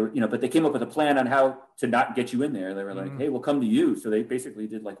there, but they were, but they came up with a plan on how to not get you in there. They were like, hey, we'll come to you. So they basically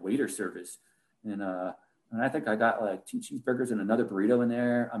did like waiter service, and I think I got like 2 cheeseburgers and another burrito in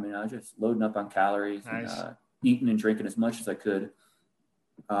there. I mean, I was just loading up on calories, nice. And eating and drinking as much as I could.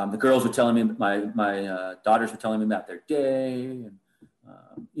 The girls were telling me, my daughters were telling me about their day, and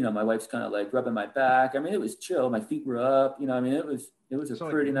my wife's kind of like rubbing my back. I mean, it was chill. My feet were up. It was a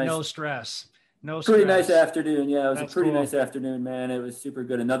pretty nice. No stress. Pretty nice afternoon. Yeah, it was a pretty nice afternoon, man. It was super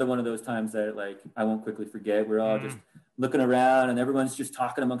good. Another one of those times that like I won't quickly forget. We're all just looking around, and everyone's just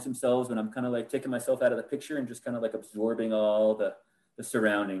talking amongst themselves, and I'm kind of like taking myself out of the picture and just kind of like absorbing all the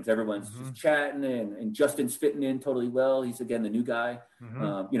surroundings. Everyone's just chatting, and Justin's fitting in totally well. He's again the new guy,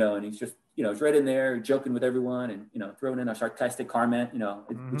 and he's just he's right in there joking with everyone, and throwing in a sarcastic comment,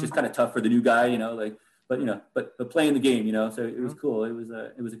 which is kind of tough for the new guy, but playing the game, so it was cool. It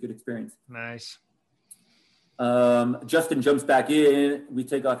was a good experience. Nice. Justin jumps back in. We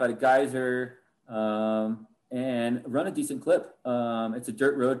take off out of Geyser and run a decent clip. It's a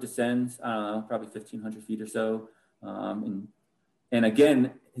dirt road, descends, I don't know, probably 1,500 feet or so. And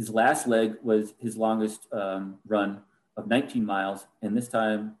again, his last leg was his longest run of 19 miles. And this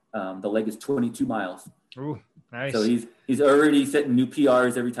time the leg is 22 miles. Ooh, nice. So he's already setting new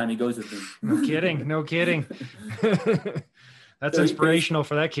PRs every time he goes with me. No kidding. That's so inspirational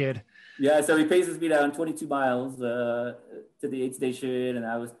for that kid. Yeah. So he paces me down 22 miles to the aid station. And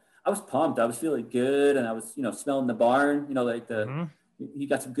I was pumped. I was feeling good. And I was, smelling the barn, he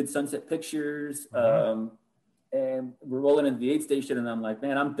got some good sunset pictures. And we're rolling into the aid station, and I'm like,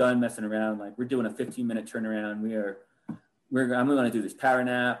 man, I'm done messing around. Like, we're doing a 15-minute turnaround. I'm going to do this power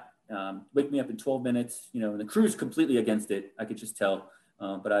nap. Wake me up in 12 minutes. And the crew's completely against it. I could just tell.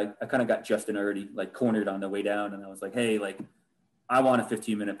 But I kind of got Justin already like cornered on the way down, and I was like, hey, like, I want a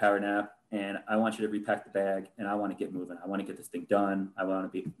 15-minute power nap, and I want you to repack the bag, and I want to get moving. I want to get this thing done. I want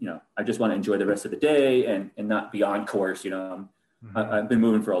to be, I just want to enjoy the rest of the day and not be on course. I've been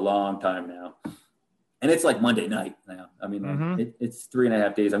moving for a long time now. And it's like Monday night now. I mean, it's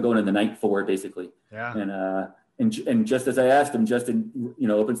 3.5 days. I'm going in the night 4 basically. Yeah. And just as I asked him, Justin,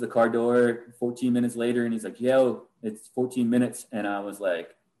 opens the car door 14 minutes later, and he's like, yo, it's 14 minutes. And I was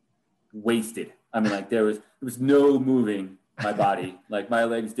like wasted. I mean, like there was no moving my body. Like my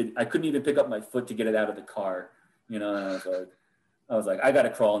legs I couldn't even pick up my foot to get it out of the car. And I was like, I got to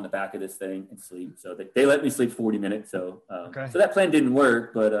crawl in the back of this thing and sleep. So they let me sleep 40 minutes. So, so that plan didn't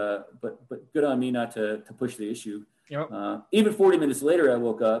work, but good on me not to push the issue. Yep. Even 40 minutes later, I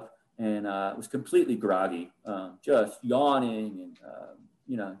woke up and was completely groggy, just yawning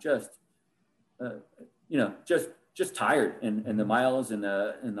and, just tired. And the miles and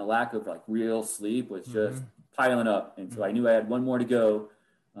the lack of like real sleep was just piling up. And so I knew I had one more to go.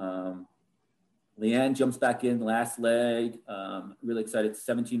 Leanne jumps back in, last leg. Really excited.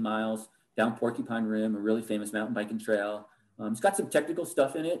 17 miles down Porcupine Rim, a really famous mountain biking trail. It's got some technical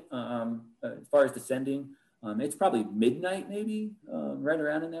stuff in it as far as descending. It's probably midnight, maybe, right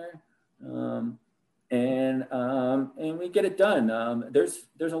around in there. And we get it done.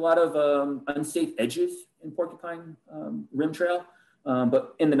 There's a lot of unsafe edges in Porcupine Rim Trail,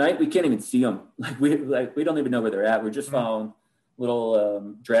 but in the night we can't even see them. We don't even know where they're at. We're just following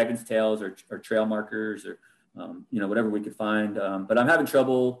little dragon's tails or trail markers or whatever we could find. But I'm having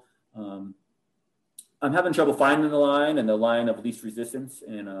trouble. I'm having trouble finding the line and the line of least resistance.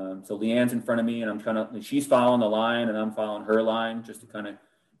 And so Leanne's in front of me, and she's following the line, and I'm following her line just to kind of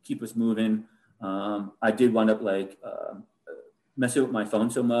keep us moving. I did wind up messing with my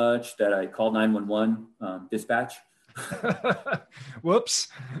phone so much that I called 911 dispatch. Whoops.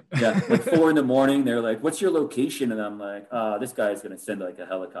 Yeah, like 4 a.m. They're like, "What's your location?" And I'm like, this guy's gonna send like a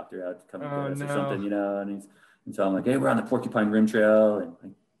helicopter out to come and get us or something, And so I'm like, "Hey, we're on the Porcupine Rim Trail,"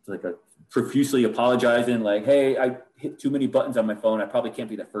 and it's like a profusely apologizing, like, "Hey, I hit too many buttons on my phone. I probably can't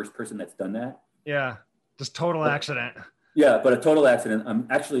be the first person that's done that." Yeah, just total accident. Yeah, but a total accident. I'm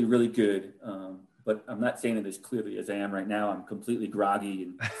actually really good. but I'm not saying it as clearly as I am right now. I'm completely groggy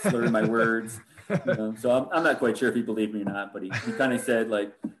and slurring my words. So I'm not quite sure if he believed me or not, but he kind of said,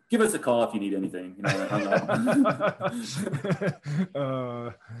 like, give us a call if you need anything. I hung up.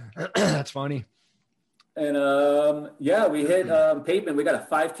 That's funny. And we hit pavement. We got a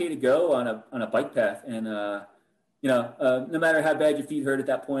 5K to go on a bike path, and no matter how bad your feet hurt at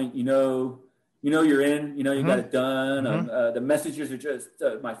that point, you're in. You got it done. The messages are just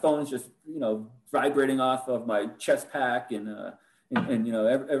my phone's just vibrating off of my chest pack, and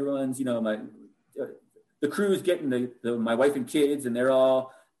everyone's the crew's getting my wife and kids, and they're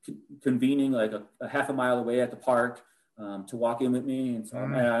all convening like a half a mile away at the park to walk in with me, and so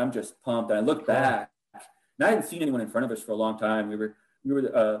I'm just pumped. And I look back. And I hadn't seen anyone in front of us for a long time. We were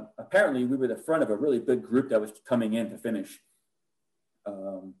apparently we were the front of a really big group that was coming in to finish,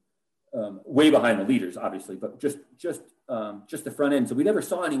 way behind the leaders, obviously, but just the front end. So we never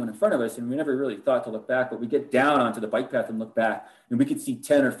saw anyone in front of us, and we never really thought to look back. But we get down onto the bike path and look back, and we could see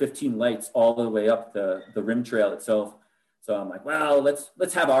 10 or 15 lights all the way up the rim trail itself. So I'm like, well,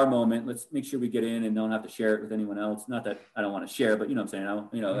 let's have our moment. Let's make sure we get in and don't have to share it with anyone else. Not that I don't want to share, but you know what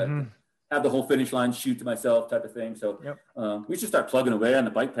I'm saying? Have the whole finish line shoot to myself type of thing. So we should start plugging away on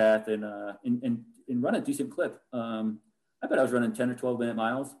the bike path and run a decent clip. I bet I was running 10 or 12 minute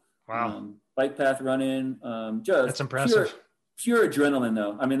miles. Wow. Bike path running. That's impressive. Pure adrenaline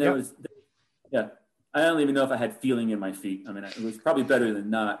though. I mean, I don't even know if I had feeling in my feet. I mean, it was probably better than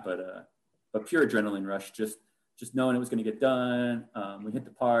not, but pure adrenaline rush, just knowing it was going to get done. We hit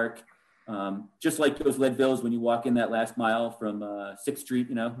the park. Just like those Leadvilles when you walk in that last mile from 6th Street,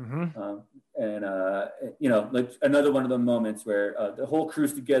 like another one of the moments where the whole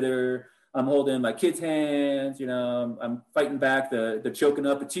crew's together. I'm holding my kids' hands, I'm fighting back the choking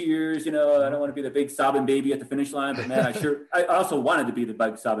up the tears, I don't want to be the big sobbing baby at the finish line, but man, I also wanted to be the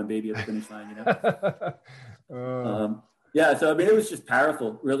big sobbing baby at the finish line, So I mean, it was just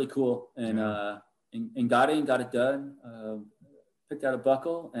powerful, really cool, and got it done. Picked out a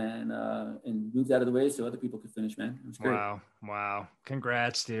buckle and moved out of the way so other people could finish, man. It was great. Wow.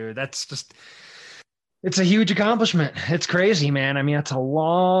 Congrats, dude. It's a huge accomplishment. It's crazy, man. I mean, that's a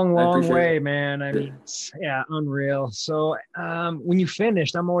long way, man. I mean, unreal. So when you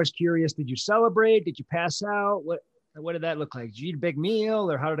finished, I'm always curious, did you celebrate? Did you pass out? What did that look like? Did you eat a big meal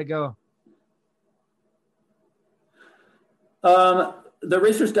or how did it go? The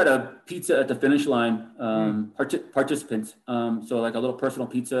racers got a pizza at the finish line, participants. So like a little personal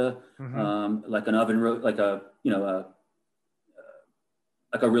pizza, like an oven roast, like a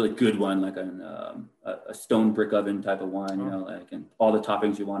really good one, like a stone brick oven type of one, and all the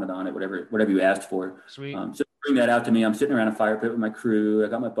toppings you wanted on it, whatever you asked for. Sweet. So bring that out to me. I'm sitting around a fire pit with my crew. I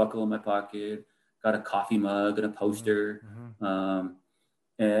got my buckle in my pocket, got a coffee mug and a poster.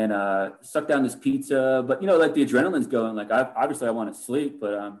 And suck down this pizza, but like the adrenaline's going. Like obviously I want to sleep,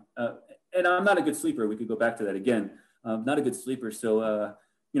 but and I'm not a good sleeper. We could go back to that again. Not a good sleeper, so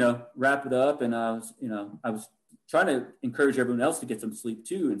wrap it up. And I was trying to encourage everyone else to get some sleep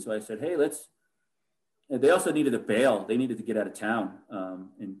too. And so I said, hey, they also needed to bail. They needed to get out of town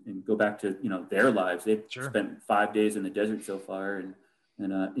and go back to their lives. They've spent 5 days in the desert so far, and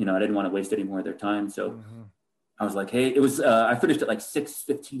I didn't want to waste any more of their time. So. I was like, hey, it was, I finished at like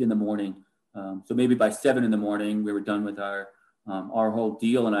 6:15 in the morning. So maybe by 7 in the morning, we were done with our whole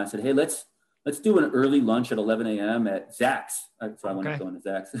deal. And I said, hey, let's do an early lunch at 11 a.m. at Zach's. So I wanted to go into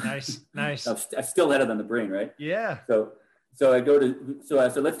Zach's. Nice. I still had it on the brain, right? Yeah. So I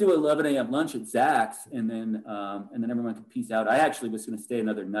said, let's do 11 a.m. lunch at Zach's. And then everyone could peace out. I actually was going to stay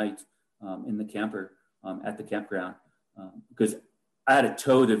another night in the camper at the campground because I had to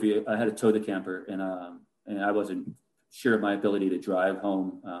tow the camper and I wasn't sure of my ability to drive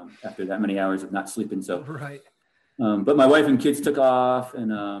home after that many hours of not sleeping. So, but my wife and kids took off, and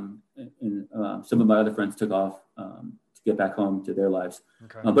some of my other friends took off to get back home to their lives.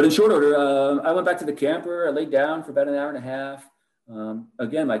 Okay. But in short order, I went back to the camper. I laid down for about an hour and a half.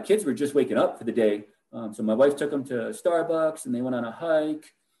 Again, my kids were just waking up for the day. So my wife took them to Starbucks, and they went on a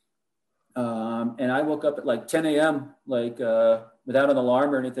hike. And I woke up at like 10 a.m., without an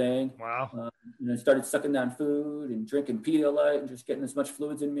alarm or anything. Wow. And I started sucking down food and drinking Pedialyte and just getting as much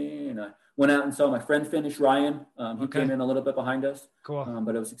fluids in me. And I went out and saw my friend finish, Ryan. He came in a little bit behind us. Cool.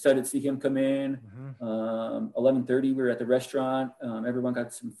 But I was excited to see him come in. 11:30, we were at the restaurant. Everyone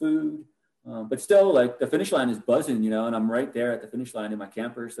got some food. But still, like, the finish line is buzzing, and I'm right there at the finish line in my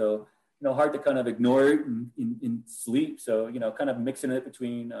camper. So, hard to kind of ignore it in sleep. So, kind of mixing it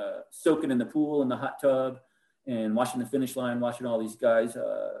between soaking in the pool and the hot tub and watching the finish line, watching all these guys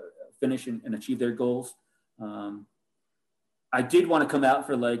finish and achieve their goals. I did want to come out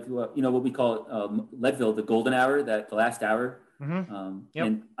for like, what we call Leadville, the golden hour, the last hour. Yep.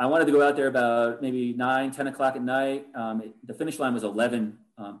 And I wanted to go out there about maybe 9-10 o'clock at night. The finish line was 11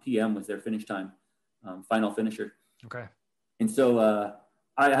 p.m. was their finish time, final finisher. Okay. And so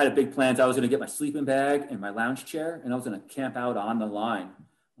I had a big plan. I was going to get my sleeping bag and my lounge chair, and I was going to camp out on the line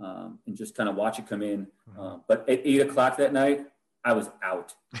and just kind of watch it come in. But at 8 o'clock that night, I was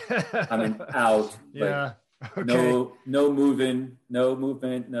out. I mean, out. Yeah. Like, okay. No moving, no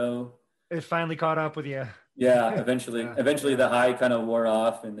movement, no. It finally caught up with you. Yeah. Eventually the high kind of wore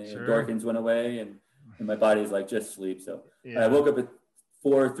off and the endorphins went away and my body's like, just sleep. So I woke up at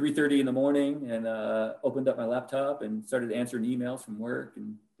 3:30 in the morning and opened up my laptop and started answering emails from work.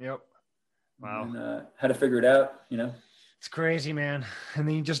 And wow. And, had to figure it out, It's crazy, man. And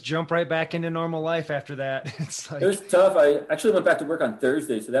then you just jump right back into normal life after that. It's like, it was tough. I actually went back to work on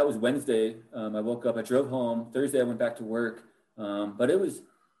Thursday. So that was Wednesday. I woke up, I drove home. Thursday, I went back to work. But it was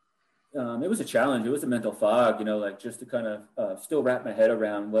a challenge. It was a mental fog, like just to kind of still wrap my head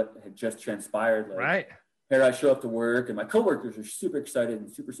around what had just transpired. Like, right. Here I show up to work and my coworkers are super excited and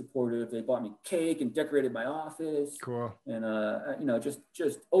super supportive. They bought me cake and decorated my office. Cool. And,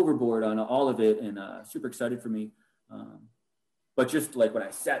 just overboard on all of it and super excited for me. But just like when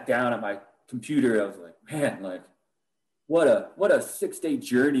I sat down at my computer, I was like, man, like what a 6-day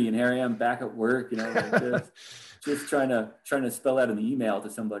journey. And here I am back at work, like just trying to spell out an email to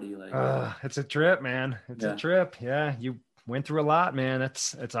somebody. Like, it's a trip, man. It's a trip. Yeah. You went through a lot, man.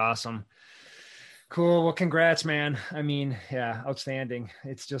 It's awesome. Cool. Well, congrats, man. I mean, yeah, outstanding.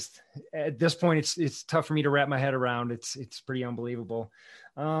 It's just at this point, it's tough for me to wrap my head around. It's pretty unbelievable.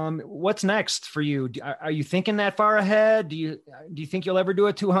 What's next for you? Are you thinking that far ahead? Do you think you'll ever do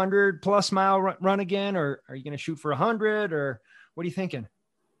a 200 plus mile run again, or are you going to shoot for 100, or what are you thinking?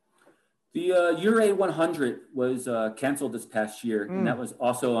 The Ouray 100 was canceled this past year, and that was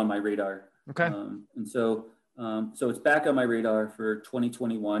also on my radar. Okay. And so it's back on my radar for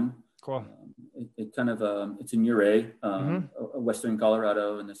 2021. Cool. It kind of it's in Ouray, Western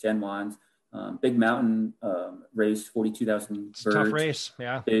Colorado, in the San Juans. Big mountain race, 42,000 birds. Tough race,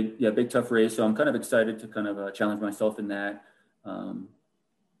 yeah. Big tough race. So I'm kind of excited to kind of challenge myself in that.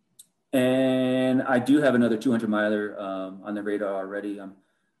 And I do have another 200 miler on the radar already.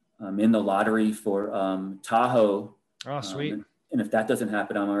 I'm in the lottery for Tahoe. Oh, sweet. And if that doesn't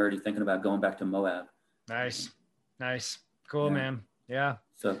happen, I'm already thinking about going back to Moab. Nice. Cool, man. Yeah.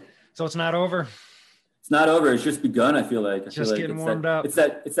 So it's not over. It's not over. It's just begun. I feel like getting warmed up. It's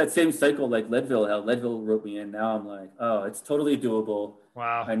that same cycle like Leadville. How Leadville wrote me in. Now I'm like, oh, it's totally doable.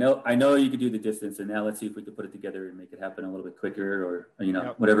 Wow. I know you could do the distance, and now let's see if we could put it together and make it happen a little bit quicker, or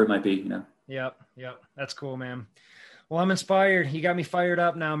whatever it might be. Yep. That's cool, man. Well, I'm inspired. You got me fired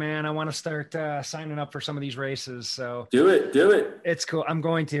up now, man. I want to start signing up for some of these races. So do it. It's cool. I'm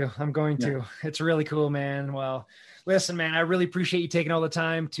going to. It's really cool, man. Well, listen, man, I really appreciate you taking all the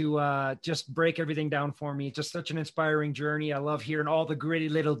time to just break everything down for me. Just such an inspiring journey. I love hearing all the gritty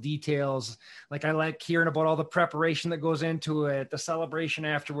little details. Like I like hearing about all the preparation that goes into it, the celebration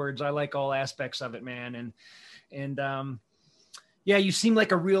afterwards. I like all aspects of it, man. And yeah, you seem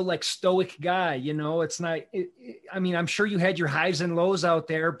like a real like stoic guy, it's not, I mean, I'm sure you had your highs and lows out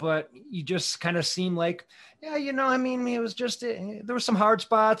there, but you just kind of seem like, yeah, it was just, there were some hard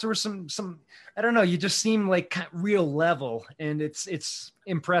spots. There were some, I don't know. You just seem like real level, and it's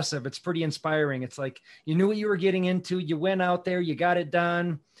impressive. It's pretty inspiring. It's like, you knew what you were getting into. You went out there, you got it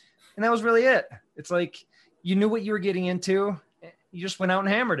done. And that was really it. It's like, you knew what you were getting into. You just went out and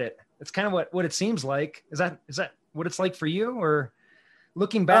hammered it. It's kind of what it seems like. Is that what it's like for you, or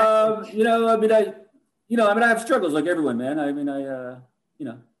looking back? I have struggles like everyone, man. I mean,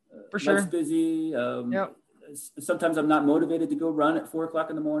 for sure. Life's busy. Sometimes I'm not motivated to go run at 4:00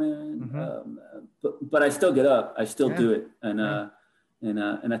 in the morning. But I still get up. I still do it. And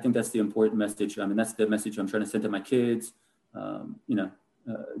I think that's the important message. I mean, that's the message I'm trying to send to my kids.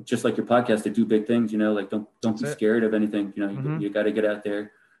 Just like your podcast, to do big things, like don't be scared of anything. You got to get out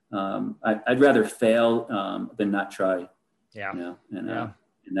there. I'd rather fail than not try. Yeah. And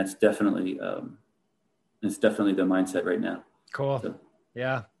that's definitely the mindset right now. Cool. So.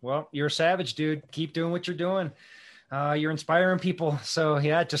 Yeah. Well, you're a savage, dude. Keep doing what you're doing. You're inspiring people. So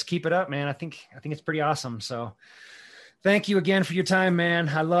yeah, just keep it up, man. I think it's pretty awesome. So thank you again for your time, man.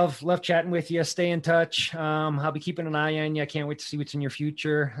 I love chatting with you. Stay in touch. I'll be keeping an eye on you. I can't wait to see what's in your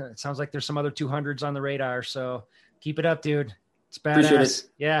future. It sounds like there's some other 200s on the radar. So keep it up, dude. It's badass. Appreciate it.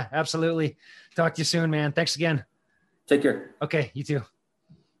 Yeah, absolutely. Talk to you soon, man. Thanks again. Take care. Okay. You too.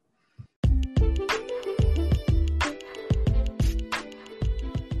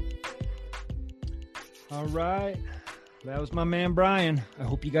 All right. That was my man, Brian. I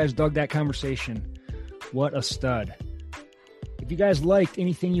hope you guys dug that conversation. What a stud. If you guys liked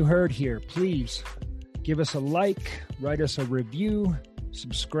anything you heard here, please give us a like, write us a review,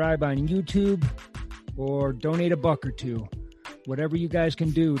 subscribe on YouTube, or donate $1 or $2. Whatever you guys can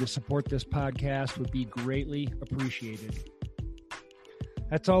do to support this podcast would be greatly appreciated.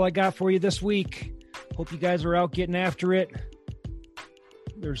 That's all I got for you this week. Hope you guys are out getting after it.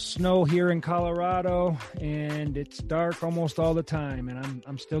 There's snow here in Colorado, and it's dark almost all the time, and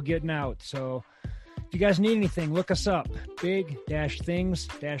I'm still getting out. So if you guys need anything, look us up,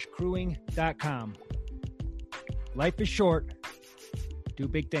 big-things-crewing.com. Life is short. Do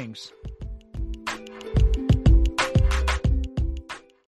big things.